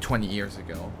 20 years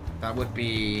ago. That would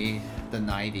be the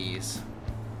 90s.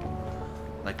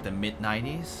 Like the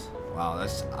mid-90s? Wow,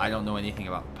 I don't know anything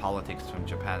about politics from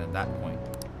Japan at that point.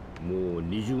 もう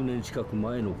20年近く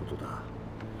前のことだ。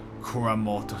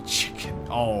 Kuramoto chicken.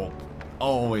 Oh,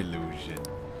 illusion.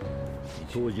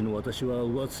 当時の私は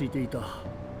浮ついていた。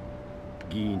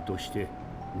議員として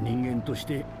人間とし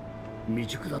て未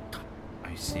熟だった。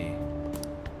 I see.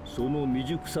 その未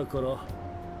熟さから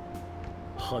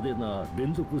派手な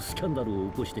連続スキャンダルを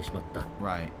起こしてしまった。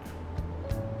 Right.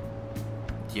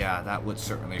 Yeah, that would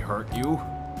certainly hurt you.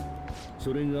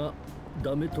 それが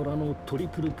ダメトラのトリ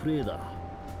プルプレイだ。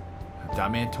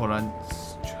 Dame Toran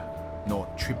no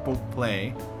triple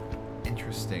play.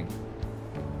 Interesting.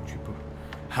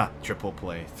 Triple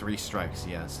play. 3 strikes,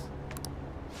 yes.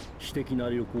 私的な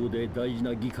旅行で大事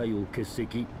な議会を欠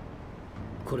席。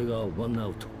これがワンア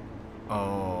ウト。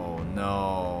 Oh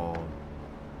no.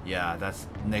 Yeah, that's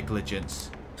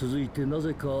negligence. 続いてな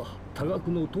ぜか多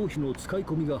額の党費の使い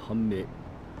込みが判明。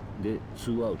で、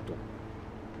2アウト。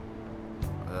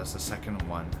 That's the second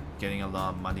one. Getting a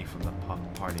lot of money from the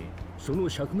party. その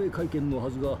釈明会見のは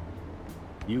ずが、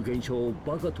有権者を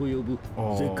バカと呼ぶ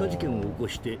絶火事件を起こ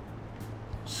して、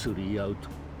3アウト。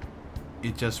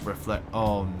 It just reflect.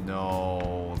 Oh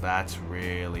no, that's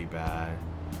really bad.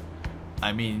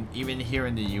 I mean, even here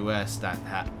in the U.S.,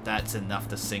 that's enough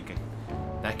to sink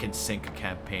that can sink a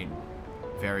campaign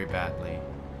very badly.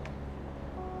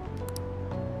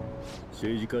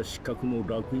 政治家失格の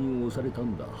烙印を押された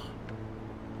んだ。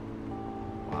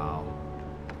 Wow,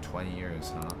 20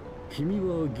 years, huh? 君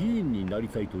は議員になり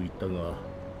たいと言ったが、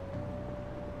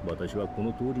私はこ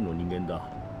の通りの人間だ。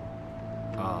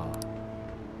 Ah.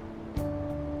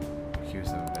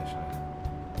 Accused of evasion.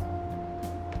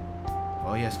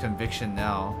 Well, he has conviction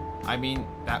now. I mean,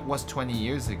 that was 20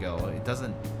 years ago. It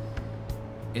doesn't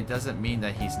mean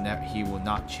that he will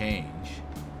not change.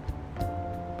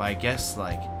 But I guess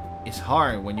like it's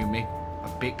hard when you make a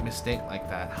big mistake like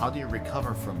that. How do you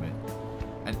recover from it?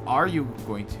 And are you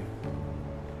going to?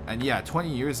 And yeah, 20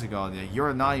 years ago,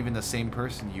 you're not even the same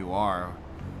person you are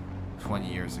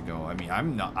 20 years ago. I mean,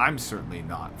 I'm certainly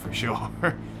not, for sure.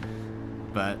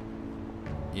 But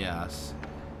yes.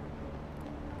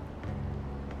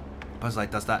 But it's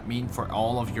like, does that mean for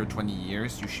all of your 20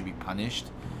 years you should be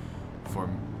punished for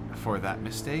that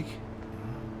mistake?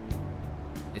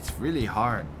 It's really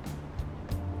hard.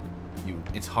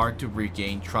 It's hard to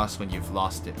regain trust when you've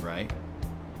lost it, right?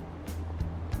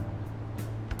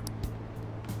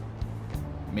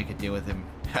 Make a deal with him.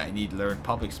 I need to learn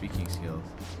public speaking skills.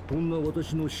 こんな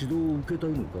私の指導を受けたい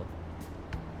のか?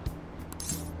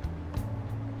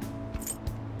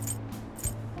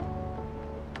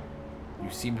 You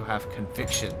seem to have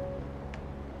conviction.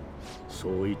 そ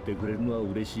う言ってくれるのは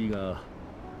嬉しいが、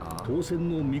当選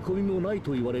の見込みもない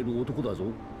と言われる男だぞ。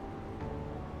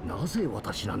なぜ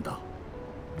私なんだ?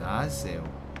 なぜよ?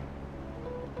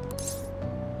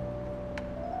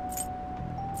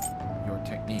 Your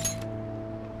technique.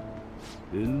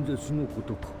 演説のこ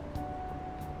とか。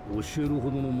教えるほ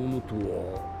どのものと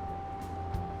は。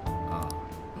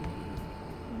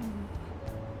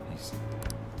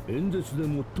演説で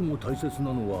最も大切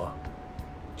なのは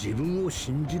自分を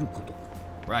信じること。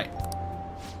 Right.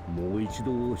 もう一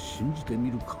度信じて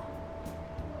みるか。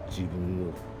自分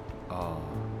を。Oh.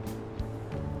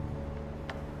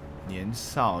 年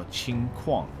少轻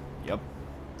狂. Yep,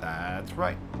 that's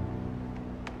right.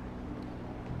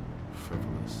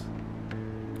 Frivolous.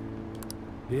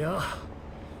 いや、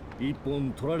一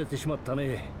本取られてしまった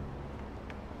ね。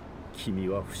君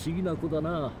は不思議な子だ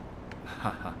な。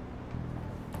Haha.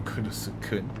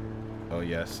 Kurusu-kun. Oh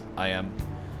yes, I am.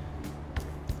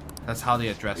 That's how they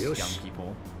address young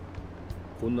people.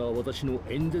 こんな私の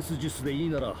演説術でいい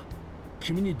なら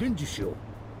君に伝授しよ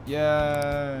う。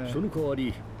 Yeah. その代わ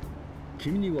り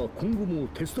君には今後も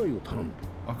手伝いを頼む。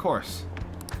 Of course.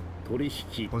 取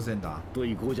引当然だ。と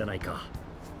いこうじゃないか。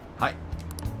はい。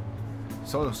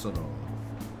そろそろ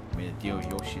メディオ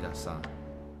吉田さん。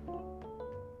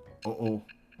Oh,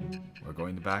 we're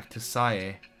going back to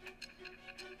Sae.「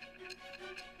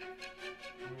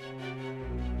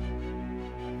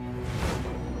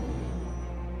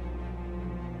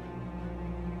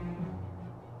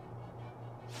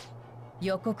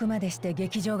予告までして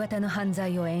劇場型の犯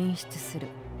罪を演出する」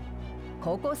「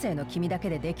高校生の君だ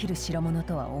けでできる代物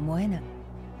とは思えない」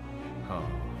 Huh.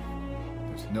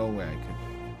 There's no way I could.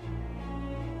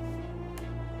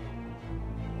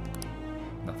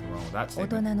 Nothing wrong with that 大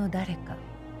statement. 人の誰か、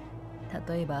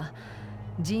例えば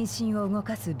人心を動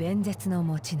かす弁舌の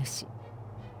持ち主、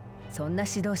そんな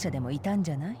指導者でもいたん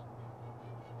じゃない？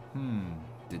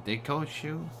 Did they coach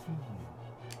you?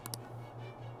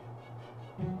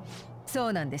 そ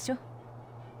うなんでしょ？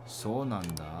そうなん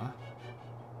だ。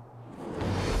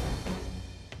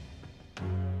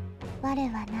我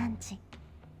は汝、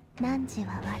汝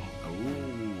は我。 Oh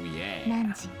yeah.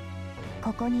 汝、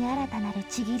ここに新たなる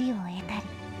ちぎりを得たり。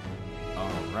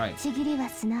 Alright. ちぎりは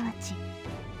すなわち、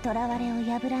囚われを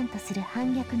破らんとする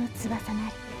反逆の翼な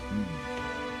り。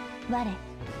我、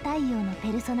太陽の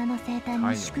ペルソナの生誕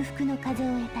に祝福の風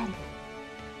を得たり。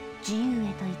自由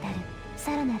へと至る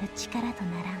さらなる力と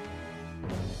ならん。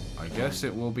 I guess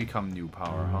it will become new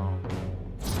power, huh?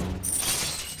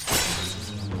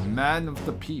 Man of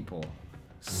the people.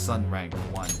 Sun rank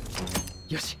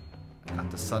 1. よし Got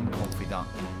the sun confidant.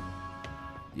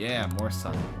 Yeah, more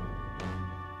sun.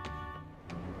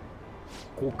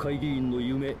 国会議員の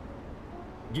夢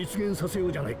実現させよ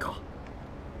うじゃないか。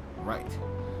 Right.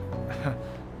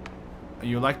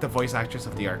 You like the voice actress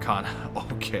of the Arcana.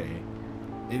 Okay.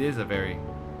 It is a very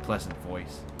pleasant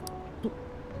voice. と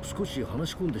少し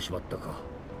話し込んでしまったか。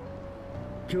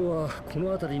今日はこ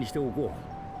の辺りにしておこ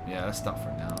Yeah, let's stop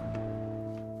for now.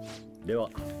 う。では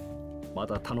ま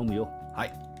た頼むよ。は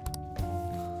い。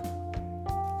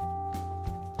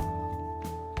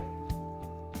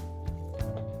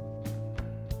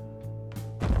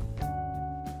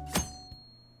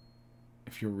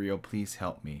If you're real, please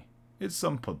help me. It's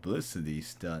some publicity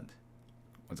stunt.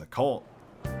 It's a cult.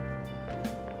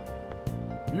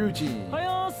 Ryuji! は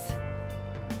やーす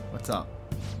What's up?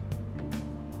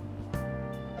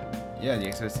 Yeah, the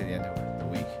exodus to the end of the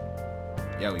week.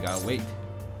 Yeah, we gotta wait.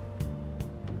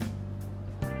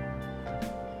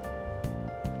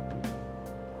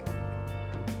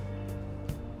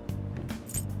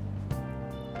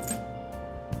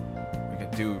 We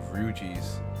could do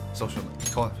Ryuji's social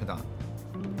confidant.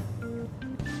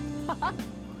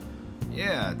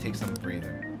 Yeah, take some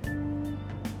breather.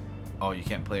 Oh, you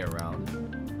can't play around.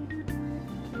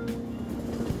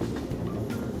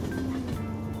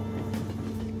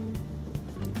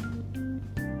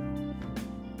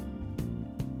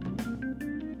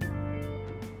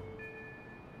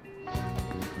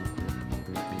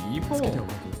 People.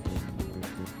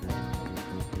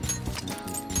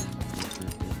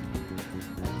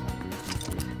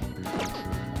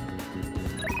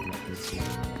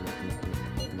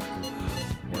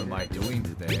 What am I doing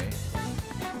today?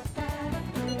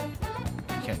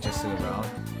 You can't just sit around.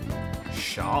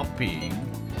 Shopping.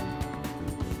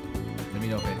 Let me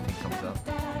know if anything comes up.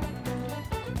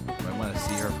 I want to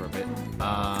see her for a bit.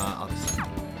 I'll decide.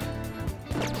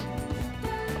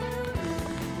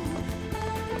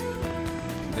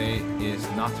 Today is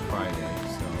not Friday,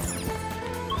 so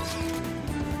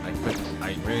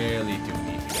I really do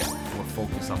need to get more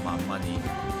focus on my money.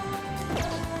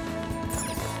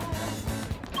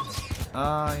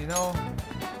 You know,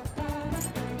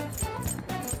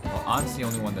 well, An's the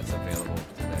only one that's available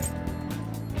today.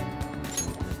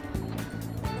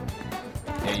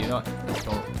 Yeah, you know what? Let's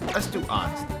go. Let's do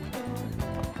An's.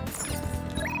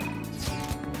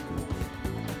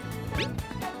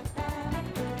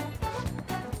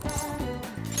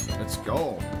 Let's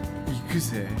go. 行く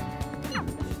ぜ。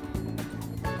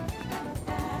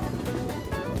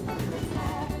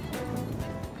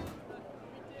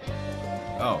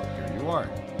Oh, here you are.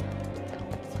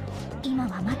 今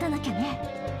は待たなきゃね。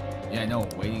 Yeah, I know.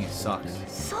 Waiting sucks.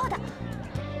 そうだ。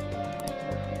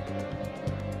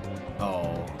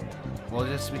 Oh. Well,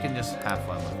 we can just have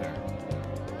fun with her.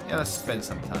 Yeah, let's spend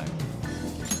some time.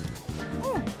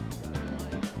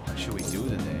 What should we do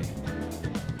today?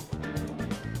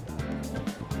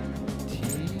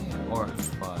 Tea or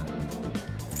fun?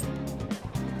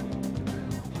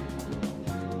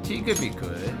 Tea could be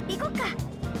good. 行こっか。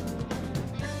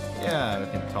 Yeah, we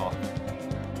can talk.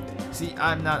 See,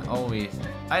 I'm not always...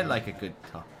 I like a good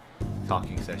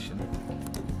talking session.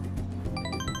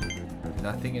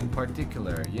 Nothing in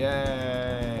particular.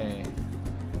 Yay!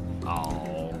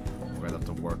 Oh, we're gonna have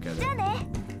to work at it. じゃあね。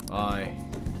 I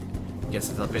guess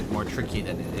it's a bit more tricky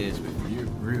than it is with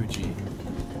Ryuji.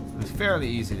 It's fairly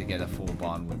easy to get a full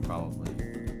bond with, probably.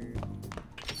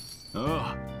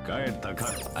 ああ、帰ったか。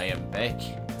 I am back.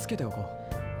 つけておこう。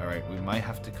 Alright, we might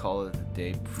have to call it a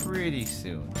day pretty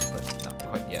soon, but not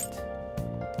quite yet.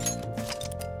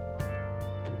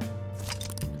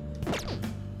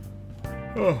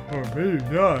 Oh, or maybe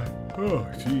not. Oh,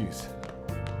 jeez.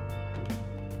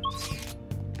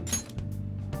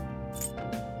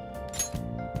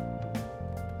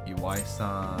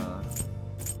 Iwai-san.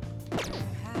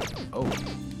 Oh,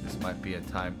 this might be a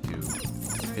time to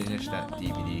finish that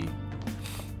DVD.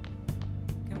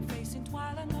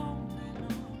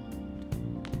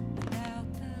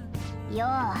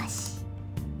 Yosh.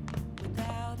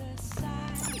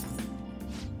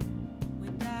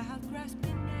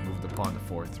 Moved upon the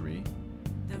 4-3.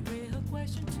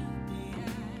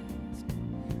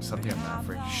 Something I'm not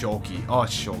afraid. Shoki. Oh,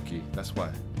 it's Shoki. That's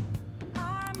why.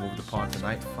 Moved upon to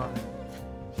Night 5.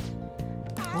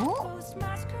 Oh?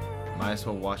 Might as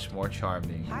well watch more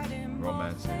charming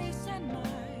romances.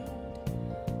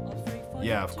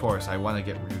 Yeah, of course. I want to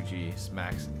get Ryuji's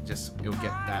Max. Just you'll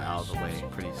get that out of the way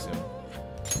pretty soon.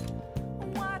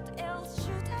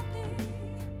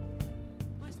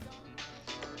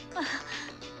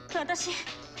 私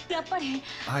やっぱり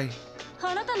I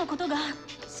あなたのことが好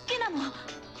きなの。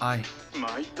 I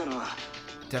参ったな。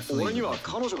 definitely 俺には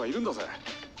彼女がいるんだぜ。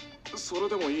それ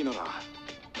でもいいなら。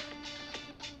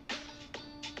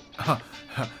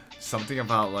something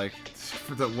about like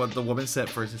what the woman said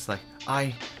first is like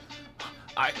I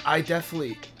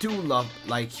definitely do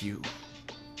like you,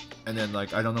 and then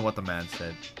like I don't know what the man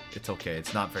said. It's okay.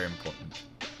 It's not very important.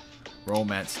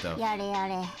 Romance stuff. やれや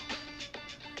れ。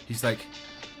 He's like,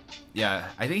 yeah.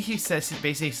 I think he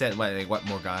basically said what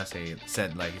Morgase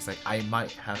said. Like he's like I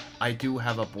do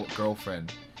have a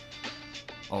girlfriend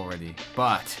already,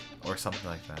 but or something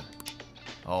like that.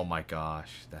 Oh my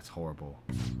gosh, that's horrible.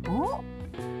 Oh?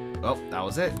 Oh, that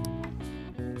was it.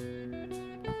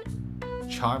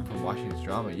 Charm from watching this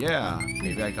drama. Yeah,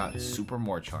 maybe I got super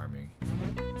more charming.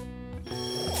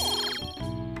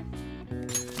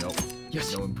 Nope.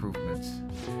 No improvements.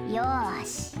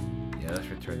 Yosh. Yeah, let's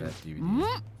return that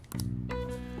DVD.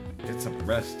 Get some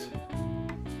rest.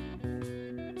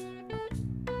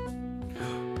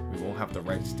 We won't have the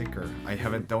right sticker. I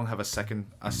don't have a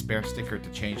spare sticker to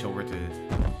change over to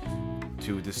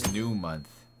this new month.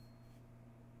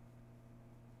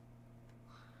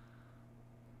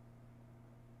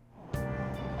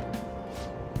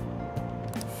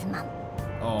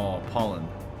 Oh, pollen.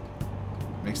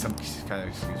 Make some kind of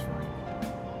excuse for me.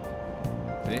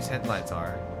 Today's headlines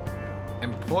are: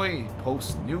 employee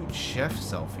posts nude chef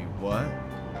selfie. What?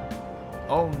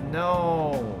 Oh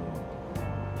no!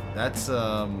 That's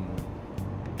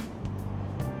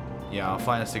yeah, I'll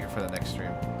find a sticker for the next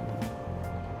stream.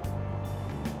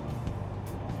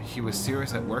 He was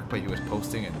serious at work, but he was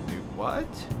posting a nude. What?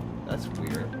 That's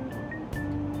weird.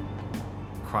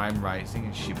 Crime rising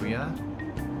in Shibuya.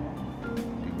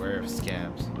 Beware of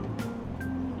scams.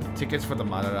 Tickets for the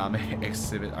Madarame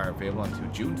exhibit are available until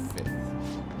June 5th.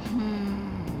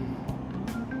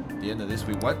 The end of this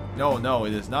week. What? No,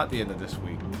 it is not the end of this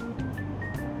week.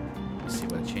 Let's see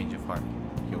what a change of heart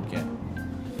he'll get.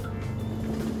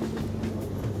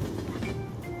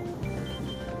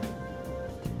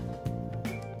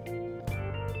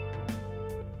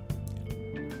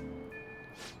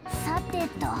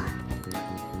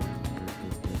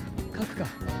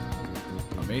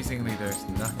 Amazingly, there's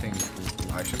nothing.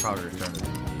 I should probably return the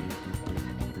DVD.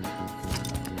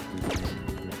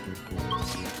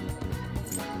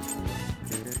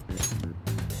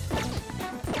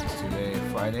 It's today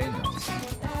Friday? No.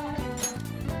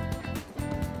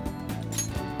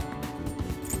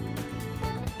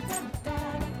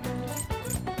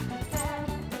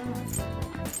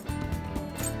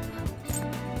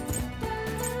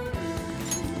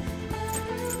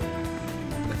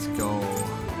 Let's go.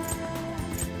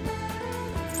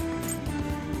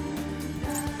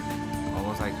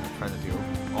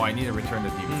 Oh, I need to return the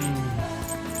DVD.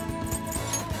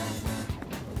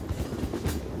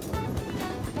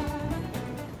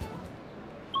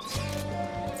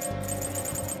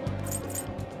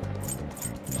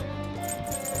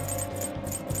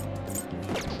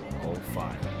 Oh,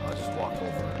 fine. I'll just walk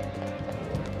over.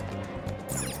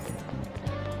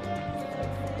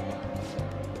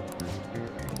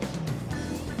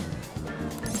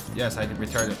 Yes, I did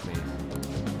return it, please.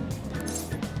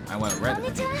 I want to rent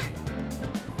it.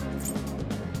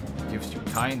 Gives you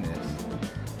kindness.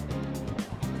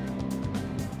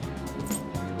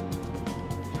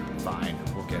 Fine,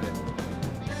 we'll get it.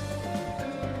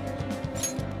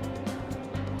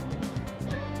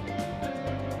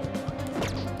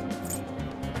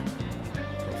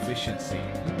 Proficiency.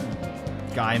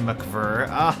 Guy McVer.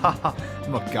 Ah,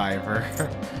 MacGyver.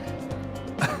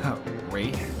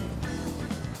 Wait.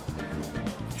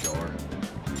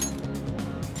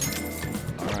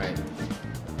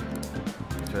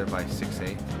 By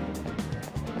 6/8.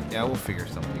 Yeah, we'll figure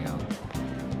something out.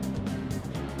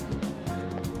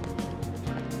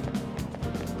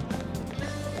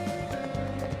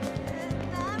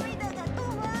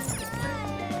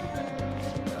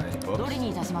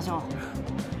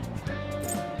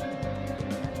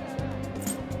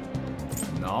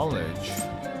 Knowledge.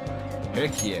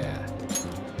 Heck yeah.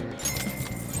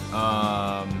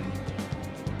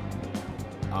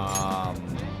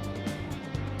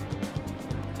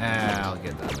 I'll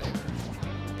get that later.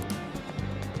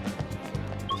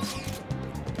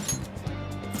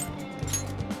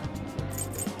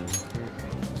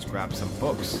 Let's grab some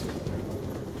books.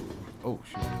 Oh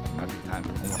shoot, might be time.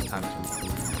 Almost time to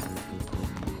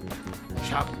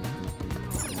shop.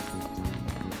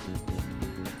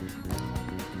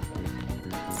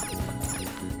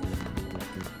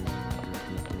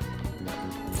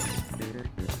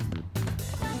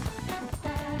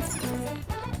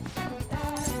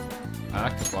 I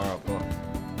like to borrow a book.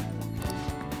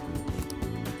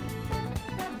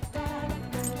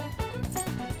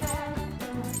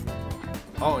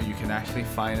 Oh, you can actually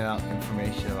find out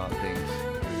information about things.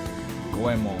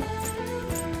 Goemon.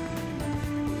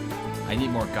 I need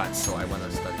more guts, so I want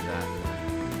to study that.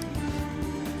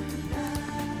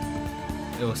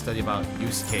 It will study about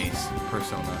use case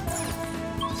persona.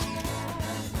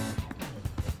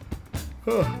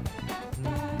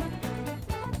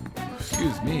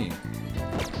 Excuse me.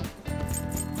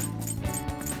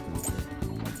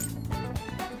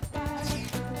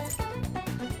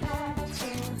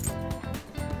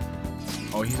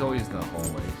 Oh, he's always in the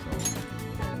hallway, so...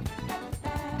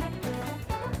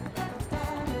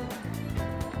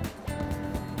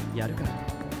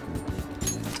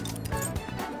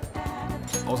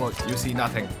 Also, you see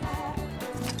nothing.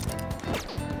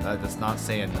 That does not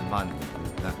say in the month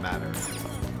that matters.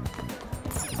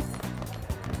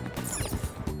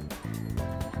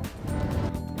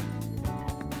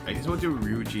 I guess we'll do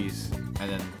Ryuji's, and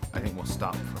then I think we'll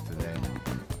stop for today.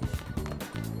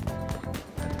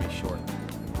 That'd be short.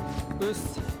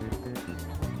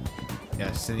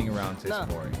 Yeah, sitting around is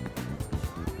boring.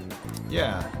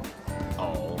 Yeah.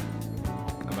 Oh.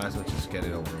 I might as well just get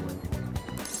it over with.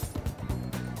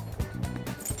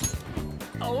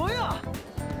 Oh yeah!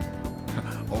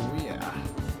 Oh yeah.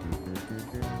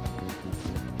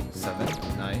 7,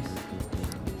 nice.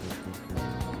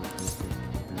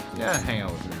 Yeah, hang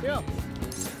out with me. Yeah.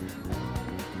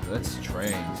 Let's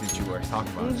train since you were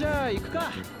talking about it.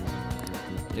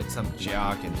 Get some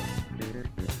jogging.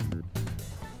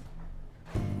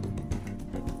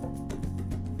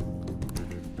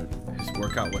 His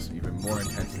workout was even more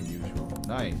intense than usual.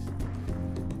 Nice.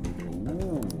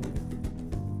 Ooh.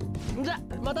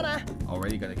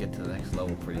 Already gonna get to the next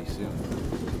level pretty soon.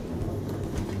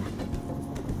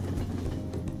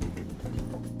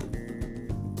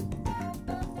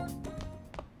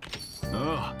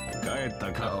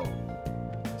 Uh-oh.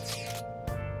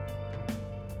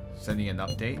 Sending an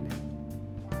update.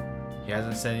 He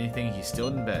hasn't said anything. He's still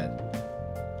in bed.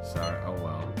 Sorry. Oh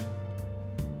well.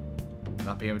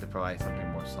 Not being able to provide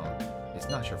something more solid. It's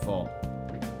not your fault.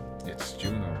 It's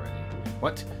June already.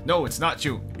 What? No, it's not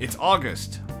June. It's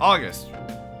August. August.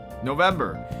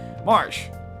 November.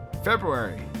 March.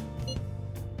 February.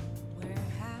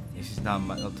 This is not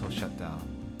my little shutdown.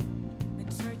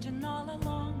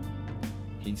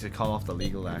 He needs to call off the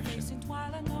legal action.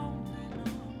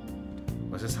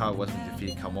 Was this how it was to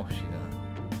defeat Kamoshida?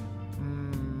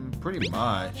 Pretty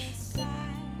much.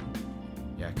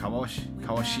 Yeah,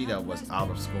 Kamoshida was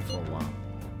out of school for a while.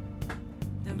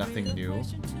 Nothing new.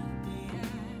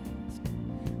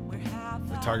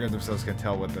 The target themselves can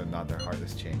tell whether or not their heart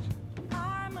is changing.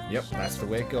 Yep, that's the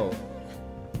way it goes.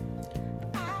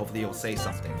 Hopefully he'll say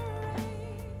something.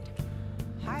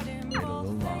 Wait a little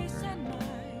longer.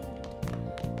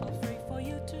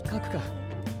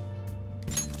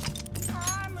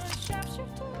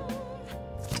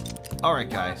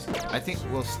 Alright guys, I think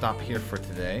we'll stop here for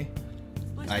today.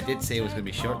 I did say it was going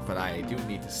to be short, but I do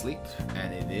need to sleep,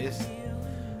 and it is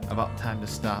about time to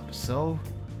stop, so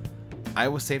I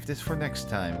will save this for next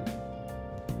time.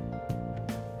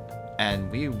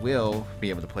 And we will be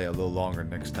able to play a little longer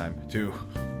next time, too.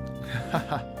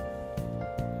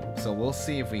 So we'll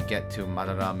see if we get to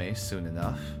Madarame soon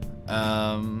enough.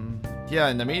 Yeah,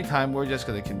 in the meantime, we're just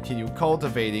going to continue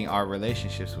cultivating our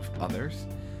relationships with others.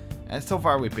 And so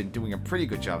far, we've been doing a pretty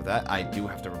good job of that. I do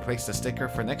have to replace the sticker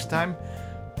for next time.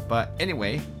 But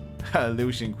anyway,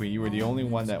 Lucian Queen, you were the only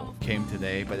one that came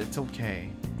today, but it's okay.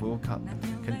 We'll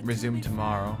can resume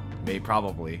tomorrow.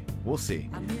 Probably. We'll see.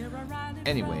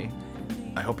 Anyway,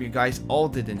 I hope you guys all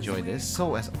did enjoy this.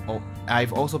 So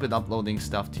I've also been uploading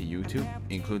stuff to YouTube,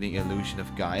 including Illusion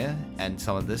of Gaia and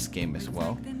some of this game as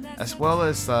well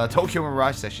as Tokyo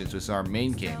Mirage Sessions, which is our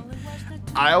main game.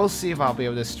 I'll see if I'll be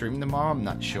able to stream tomorrow. I'm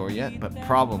not sure yet, but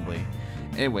probably.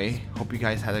 Anyway, hope you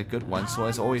guys had a good one. So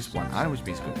as always, one eye, which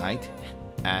means good night,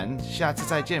 and 下次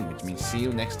再见, which means see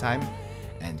you next time,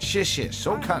 and 谢谢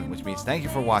收看, which means thank you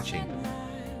for watching.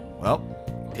 Well,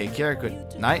 take care,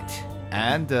 good night,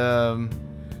 and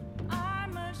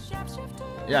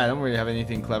yeah, I don't really have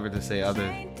anything clever to say other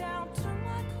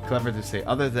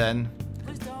than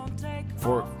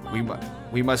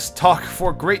we must talk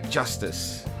for great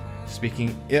justice,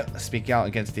 speak out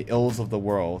against the ills of the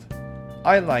world.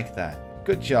 I like that.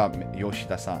 Good job,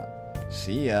 Yoshida-san.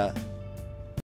 See ya.